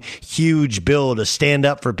some huge bill to stand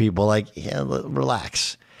up for people,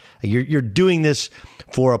 relax. You're doing this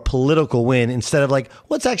for a political win instead of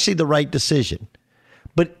what's actually the right decision.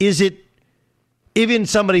 But is it even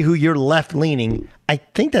somebody who you're left leaning, I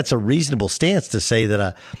think that's a reasonable stance to say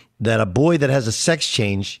that a boy that has a sex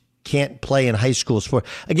change can't play in high school sport.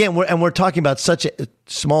 Again, we're talking about such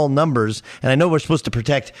small numbers, and I know we're supposed to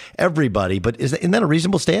protect everybody, but isn't that a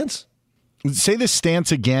reasonable stance? Say the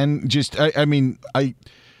stance again.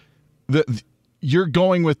 You're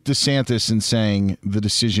going with DeSantis and saying the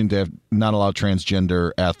decision to not allow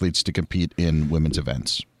transgender athletes to compete in women's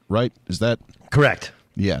events, right? Is that correct?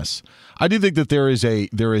 Yes. I do think that there is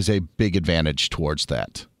a big advantage towards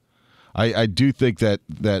that. I do think that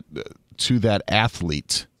to that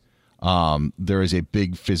athlete, there is a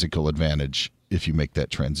big physical advantage if you make that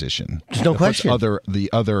transition. There's no question. The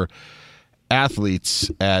other athletes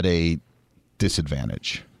at a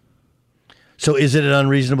disadvantage. So is it an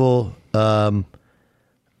unreasonable? Is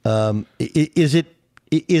it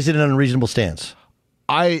an unreasonable stance?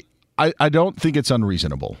 I don't think it's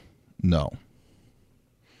unreasonable. No.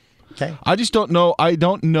 Okay. I just don't know. I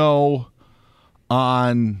don't know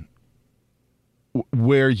on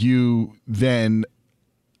where you then.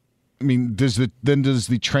 I mean, does the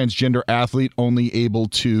transgender athlete only able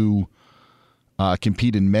to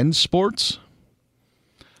compete in men's sports?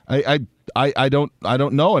 I don't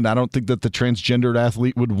know, and I don't think that the transgendered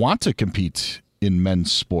athlete would want to compete in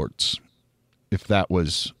men's sports if that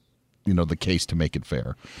was, the case to make it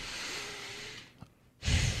fair.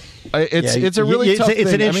 It's a really tough thing.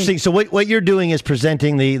 It's an interesting. So what you're doing is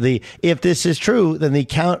presenting the if this is true, then the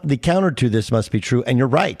counter to this must be true, and you're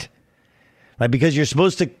right, because you're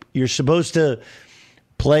supposed to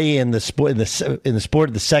play in the sport in the sport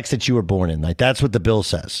of the sex that you were born in. Like that's what the bill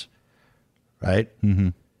says, right? Mm-hmm.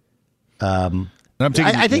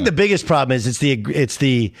 I think the biggest problem is it's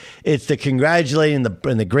the congratulating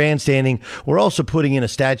and the grandstanding. We're also putting in a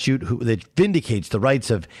statute that vindicates the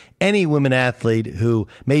rights of any women athlete who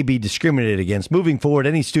may be discriminated against. Moving forward,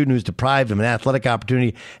 any student who's deprived of an athletic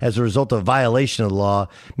opportunity as a result of a violation of the law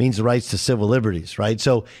means the rights to civil liberties, right?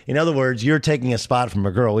 So, in other words, you're taking a spot from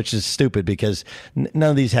a girl, which is stupid because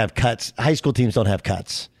none of these have cuts. High school teams don't have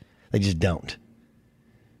cuts. They just don't.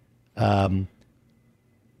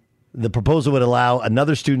 The proposal would allow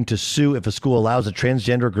another student to sue if a school allows a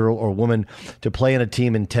transgender girl or woman to play in a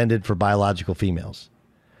team intended for biological females.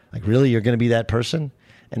 Like, really, you're going to be that person?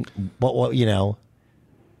 And what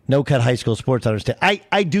no cut high school sports. I understand.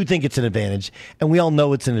 I do think it's an advantage, and we all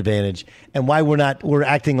know it's an advantage. And why we're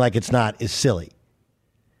acting like it's not is silly.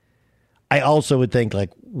 I also would think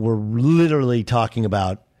like we're literally talking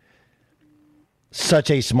about such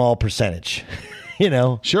a small percentage.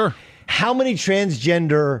 Sure. How many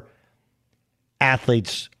transgender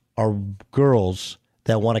athletes are girls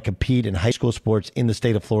that want to compete in high school sports in the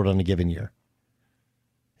state of Florida in a given year?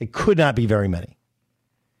 It could not be very many.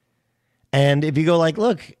 And if you go like,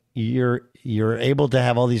 look, you're able to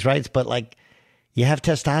have all these rights, but like you have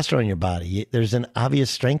testosterone in your body. There's an obvious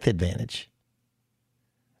strength advantage.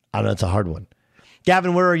 I don't know. It's a hard one.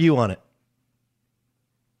 Gavin, where are you on it?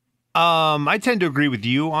 I tend to agree with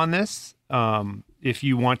you on this. If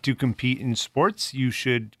you want to compete in sports, you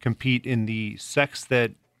should compete in the sex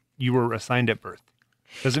that you were assigned at birth.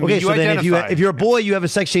 Doesn't mean you identify. Then if you're a boy, you have a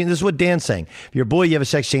sex change. This is what Dan's saying. If you're a boy, you have a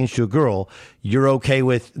sex change to a girl. You're okay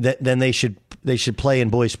with that. Then they should play in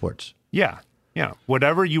boy sports. Yeah.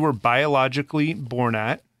 Whatever you were biologically born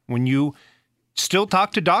at. When you still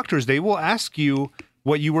talk to doctors, they will ask you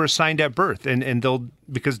what you were assigned at birth, and they'll,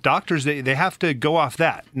 because doctors they have to go off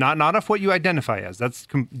that, not off what you identify as. That's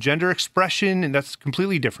gender expression, and that's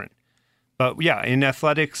completely different. But yeah, in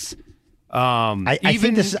athletics, I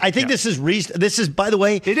think this is reason. This is, by the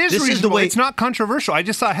way, it is this reasonable. is the way. It's not controversial. I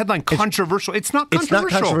just saw a headline controversial. It's not controversial.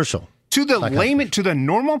 It's not controversial to the layman, to the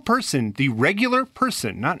normal person, the regular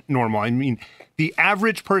person, not normal. I mean, the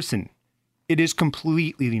average person. It is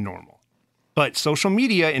completely normal. But social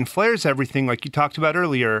media inflares everything, like you talked about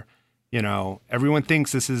earlier. Everyone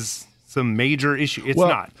thinks this is some major issue. It's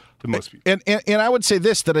not to most people. And I would say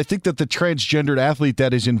this, that I think that the transgendered athlete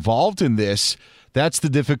that is involved in this, that's the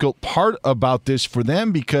difficult part about this for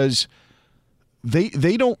them, because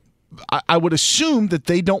they don't. I would assume that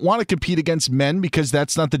they don't want to compete against men because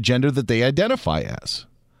that's not the gender that they identify as.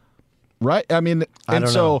 Right? I mean, and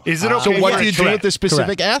so is it okay? So what do you do with the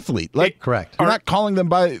specific athlete? Like, correct. You're not calling them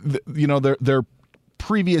by their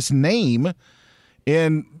previous name.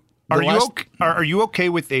 And are you okay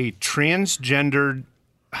with a transgendered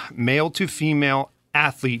male to female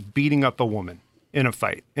athlete beating up a woman in a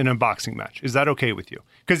fight, in a boxing match? Is that okay with you?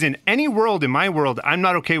 Because in any world, in my world, I'm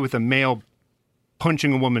not okay with a male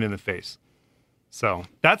punching a woman in the face. So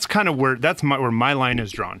that's kind of where my line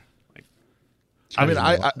is drawn. I mean,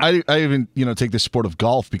 I even take the sport of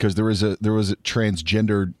golf, because there was a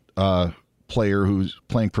transgendered player who's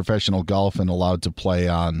playing professional golf and allowed to play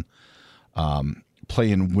on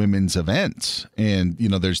play in women's events. And,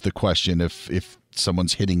 there's the question if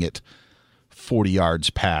someone's hitting it 40 yards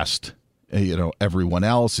past everyone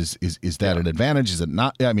else, is that an advantage? Is it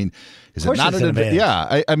not? I mean, is it not an advantage?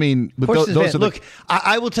 Yeah, I mean, but those are look.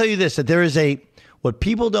 I will tell you this: that there is what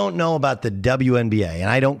people don't know about the WNBA, and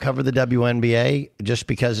I don't cover the WNBA just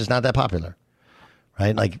because it's not that popular,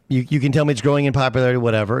 right? Like you can tell me it's growing in popularity,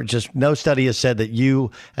 whatever. Just no study has said that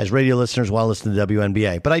you, as radio listeners, want to listen to the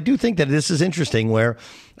WNBA. But I do think that this is interesting. Where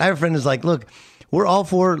I have a friend who's like, look. We're all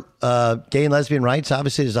for gay and lesbian rights.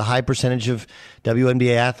 Obviously, there's a high percentage of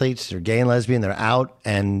WNBA athletes. They're gay and lesbian. They're out,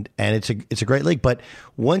 and it's a great league. But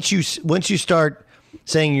once you start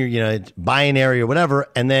saying you're it's binary or whatever,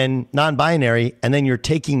 and then non-binary, and then you're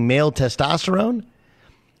taking male testosterone,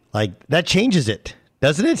 like that changes it,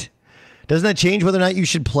 doesn't it? Doesn't that change whether or not you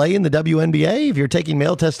should play in the WNBA if you're taking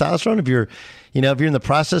male testosterone? If you're in the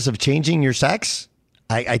process of changing your sex,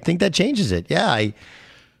 I think that changes it. Yeah,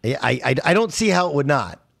 I don't see how it would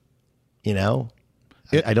not,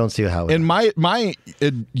 I don't see how it would. And my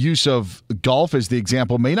use of golf as the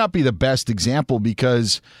example may not be the best example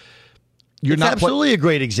because it's not absolutely a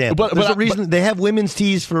great example. There's a reason they have women's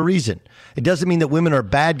tees for a reason. It doesn't mean that women are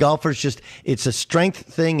bad golfers. Just it's a strength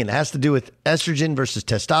thing and it has to do with estrogen versus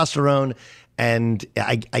testosterone. And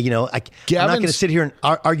I'm not going to sit here and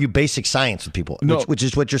argue basic science with people, which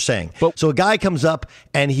is what you're saying. So a guy comes up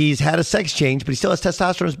and he's had a sex change, but he still has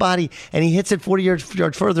testosterone in his body, and he hits it 40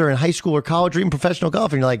 yards further in high school or college or even professional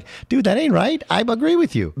golf. And you're like, dude, that ain't right. I agree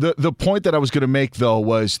with you. The point that I was going to make, though,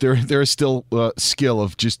 was there is still a skill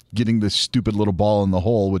of just getting this stupid little ball in the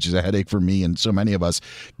hole, which is a headache for me and so many of us.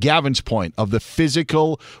 Gavin's point of the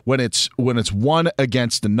physical when it's one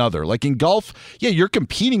against another. Like in golf, yeah, you're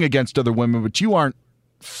competing against other women, but you aren't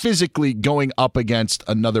physically going up against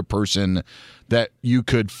another person that you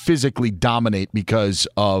could physically dominate because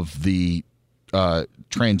of the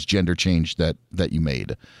transgender change that you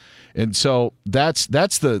made. And so that's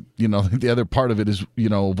the the other part of it is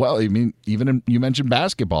well, I mean, even you mentioned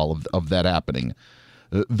basketball of that happening,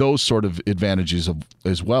 those sort of advantages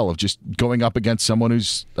as well of just going up against someone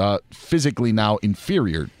who's physically now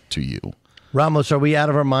inferior to you. Ramos, are we out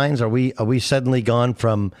of our minds? Are we suddenly gone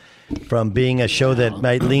from being a show that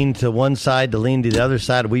might lean to one side to lean to the other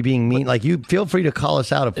side? Are we being mean? Like, you feel free to call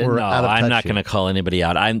us out if we're out of touch. I'm not going to call anybody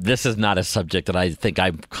out. This is not a subject that I think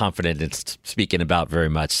I'm confident in speaking about very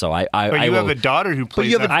much. So I have a daughter who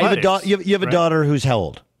plays. You have a daughter who's how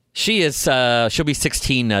old? She is. She'll be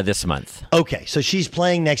 16 this month. Okay, so she's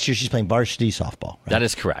playing next year. She's playing varsity softball. Right? That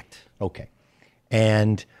is correct. Okay,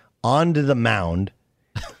 and onto the mound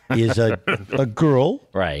is a girl,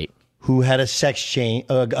 right, who had a sex change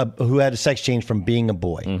from being a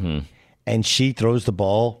boy, mm-hmm. and she throws the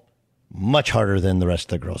ball much harder than the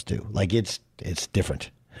rest of the girls do. Like it's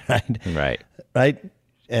different, right,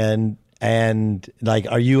 and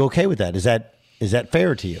like, are you okay with that? Is that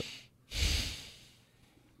fair to you?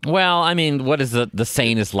 Well, I mean, what is the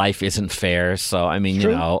saying is life isn't fair. So I mean,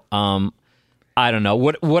 I don't know.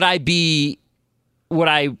 Would I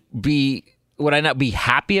not be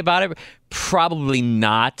happy about it? Probably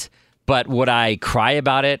not. But would I cry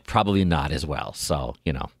about it? Probably not as well. So,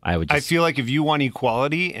 I would just... I feel like if you want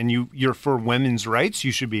equality and you're for women's rights,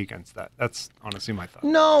 you should be against that. That's honestly my thought.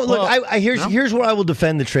 No, look, here's where I will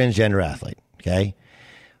defend the transgender athlete, okay?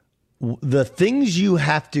 The things you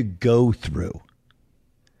have to go through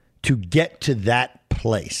to get to that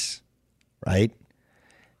place, right,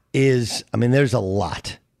 there's a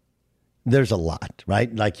lot. There's a lot,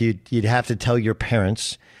 right? Like you'd have to tell your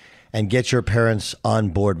parents and get your parents on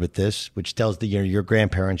board with this, which tells your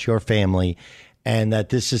grandparents, your family, and that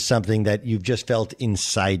this is something that you've just felt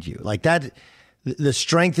inside you. Like that, the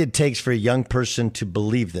strength it takes for a young person to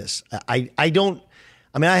believe this. I do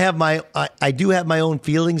have my own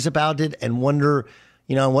feelings about it and wonder,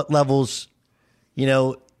 on what levels,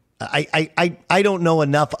 I don't know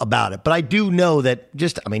enough about it, but I do know that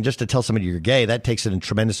just to tell somebody you're gay, that takes a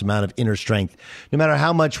tremendous amount of inner strength. No matter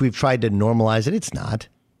how much we've tried to normalize it, it's not.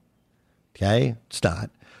 Okay? It's not.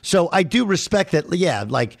 So I do respect that. Yeah,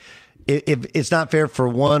 like if it's not fair for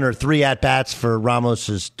 1 or 3 at-bats for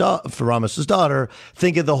Ramos's daughter,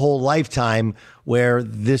 think of the whole lifetime where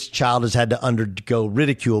this child has had to undergo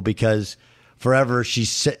ridicule because forever she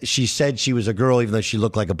said she was a girl even though she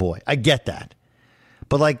looked like a boy. I get that.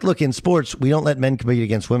 But look, in sports, we don't let men compete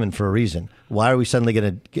against women for a reason. Why are we suddenly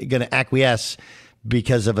going to acquiesce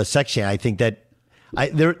because of a sex change? I think that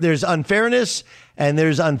there's unfairness, and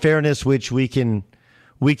there's unfairness which we can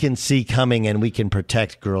see coming, and we can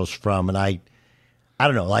protect girls from. And I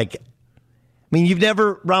don't know. mean, you've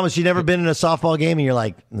never been in a softball game and you're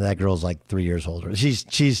like, that girl's like 3 years older. She's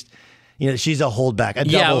she's a holdback.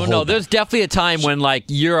 There's definitely a time when like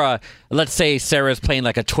let's say Sarah's playing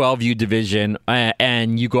like a 12U division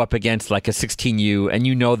and you go up against like a 16U and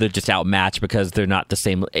they're just outmatched because they're not the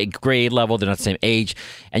same grade level, they're not the same age,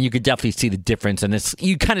 and you could definitely see the difference. And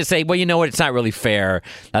you kind of say, well, you know what, it's not really fair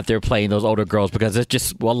that they're playing those older girls because it's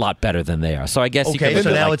just a lot better than they are. So I guess you can it's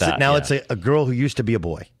a girl who used to be a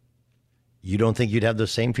boy. You don't think you'd have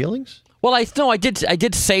those same feelings? Well, I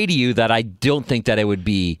did say to you that I don't think that it would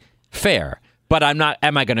be fair, but I'm not.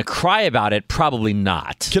 Am I going to cry about it? Probably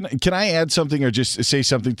not. Can I add something or just say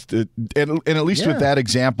something? And at least with that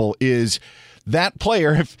example is that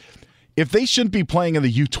player, if they shouldn't be playing in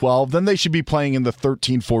the U12, then they should be playing in the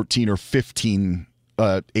 13, 14, or 15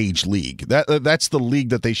 age league. That's the league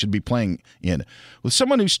that they should be playing in. With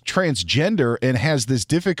someone who's transgender and has this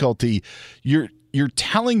difficulty, you're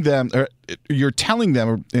telling them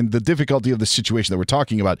in the difficulty of the situation that we're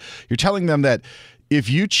talking about, you're telling them that if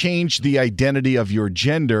you change the identity of your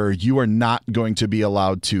gender, you are not going to be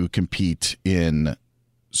allowed to compete in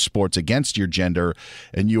sports against your gender,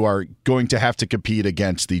 and you are going to have to compete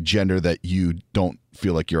against the gender that you don't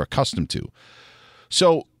feel like you're accustomed to.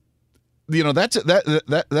 So, that's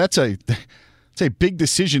a big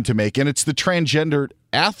decision to make, and it's the transgender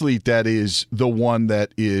athlete that is the one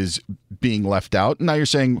that is being left out. Now you're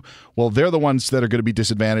saying, well, they're the ones that are going to be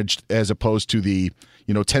disadvantaged as opposed to the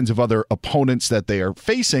tens of other opponents that they are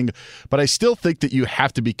facing. But I still think that you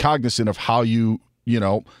have to be cognizant of how you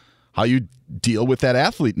deal with that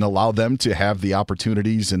athlete and allow them to have the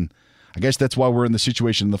opportunities. And I guess that's why we're in the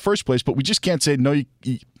situation in the first place. But we just can't say no.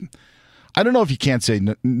 I don't know if you can't say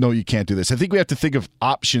no, you can't do this. I think we have to think of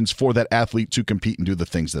options for that athlete to compete and do the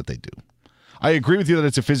things that they do. I agree with you that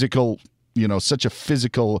it's a physical, such a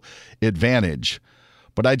physical advantage.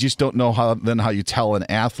 But I just don't know how you tell an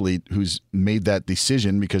athlete who's made that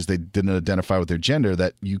decision because they didn't identify with their gender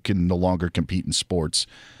that you can no longer compete in sports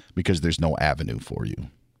because there's no avenue for you.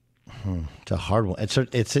 It's a hard one.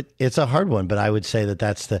 It's a hard one, but I would say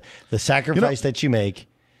that's the sacrifice that you make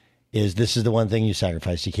is this is the one thing you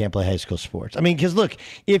sacrifice. You can't play high school sports. I mean, because look,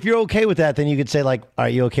 if you're okay with that, then you could say like, are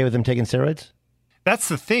you okay with them taking steroids? That's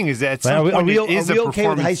the thing is that are we okay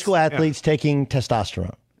with high school athletes taking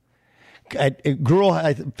testosterone?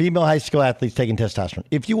 Female high school athletes taking testosterone.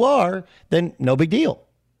 If you are, then no big deal.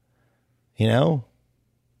 Males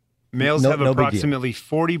have approximately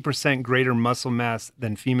 40% greater muscle mass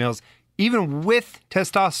than females. Even with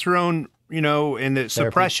testosterone, and the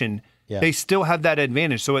suppression, they still have that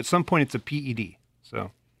advantage. So at some point, it's a PED.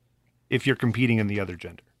 So if you're competing in the other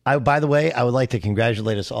gender. By the way, I would like to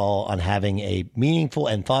congratulate us all on having a meaningful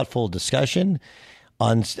and thoughtful discussion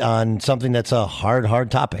on something that's a hard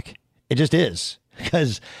topic. It just is.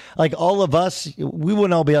 Because like all of us, we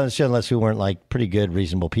wouldn't all be on the show unless we weren't like pretty good,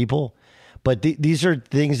 reasonable people. But these are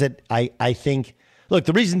things that I think, look,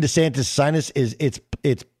 the reason DeSantis signed this is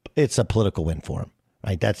it's a political win for him,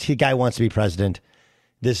 right? The guy wants to be president.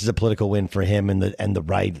 This is a political win for him and the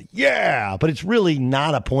right. Yeah, but it's really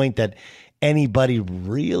not a point that anybody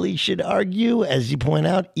really should argue, as you point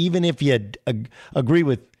out, even if you agree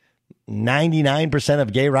with 99%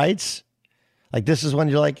 of gay rights. Like this is when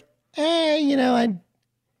you're like, I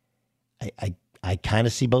kind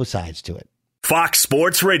of see both sides to it. Fox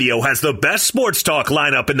Sports Radio has the best sports talk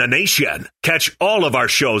lineup in the nation. Catch all of our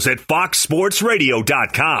shows at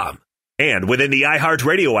foxsportsradio.com. And within the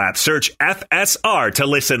iHeartRadio app, search FSR to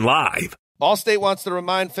listen live. Allstate wants to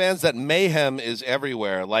remind fans that mayhem is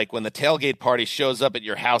everywhere, like when the tailgate party shows up at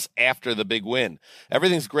your house after the big win.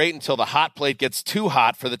 Everything's great until the hot plate gets too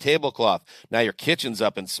hot for the tablecloth. Now your kitchen's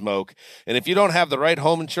up in smoke. And if you don't have the right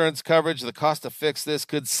home insurance coverage, the cost to fix this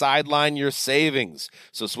could sideline your savings.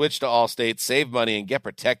 So switch to Allstate, save money, and get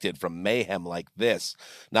protected from mayhem like this.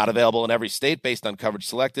 Not available in every state based on coverage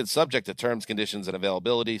selected, subject to terms, conditions, and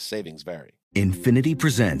availability. Savings vary. Infiniti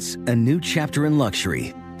presents a new chapter in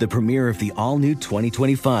luxury, the premiere of the all-new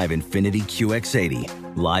 2025 Infiniti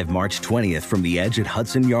QX80, live March 20th from the Edge at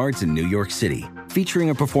Hudson Yards in New York City, featuring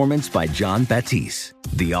a performance by John Batiste.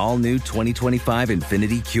 The all-new 2025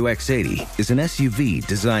 Infiniti QX80 is an SUV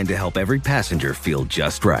designed to help every passenger feel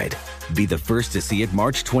just right. Be the first to see it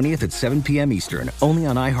March 20th at 7 p.m. Eastern, only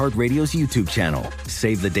on iHeartRadio's YouTube channel.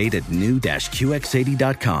 Save the date at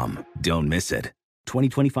new-QX80.com. Don't miss it.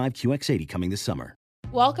 2025 QX80 coming this summer.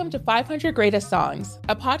 Welcome to 500 Greatest Songs,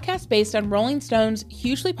 a podcast based on Rolling Stone's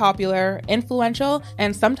hugely popular, influential,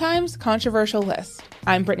 and sometimes controversial list.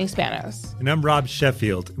 I'm Brittany Spanos. And I'm Rob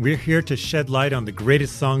Sheffield. We're here to shed light on the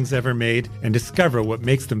greatest songs ever made and discover what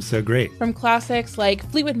makes them so great. From classics like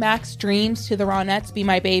Fleetwood Mac's Dreams to the Ronettes' Be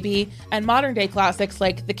My Baby, and modern-day classics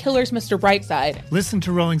like The Killer's Mr. Brightside. Listen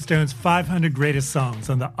to Rolling Stone's 500 Greatest Songs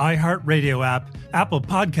on the iHeartRadio app, Apple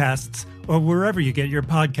Podcasts, or wherever you get your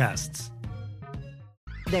podcasts.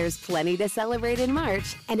 There's plenty to celebrate in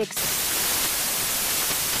March and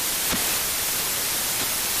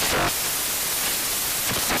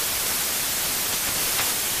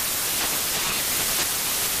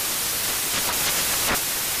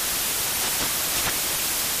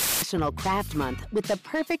National Craft Month with the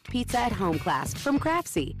perfect pizza at home class from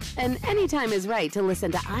Craftsy. And anytime is right to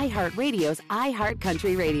listen to iHeartRadio's iHeart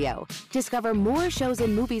Country Radio. Discover more shows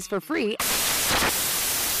and movies for free.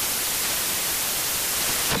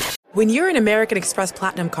 When you're an American Express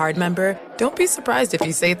Platinum Card member, don't be surprised if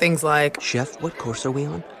you say things like, "Chef, what course are we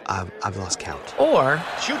on? I've lost count." Or,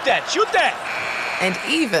 "Shoot that! Shoot that!" And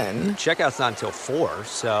even, "Checkout's not until 4,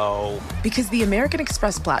 so..." Because the American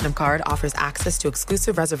Express Platinum Card offers access to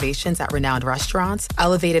exclusive reservations at renowned restaurants,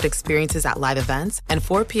 elevated experiences at live events, and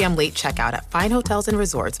 4 p.m. late checkout at fine hotels and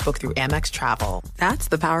resorts booked through Amex Travel. That's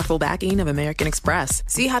the powerful backing of American Express.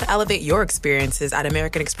 See how to elevate your experiences at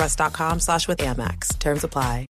americanexpress.com/withAmex. Terms apply.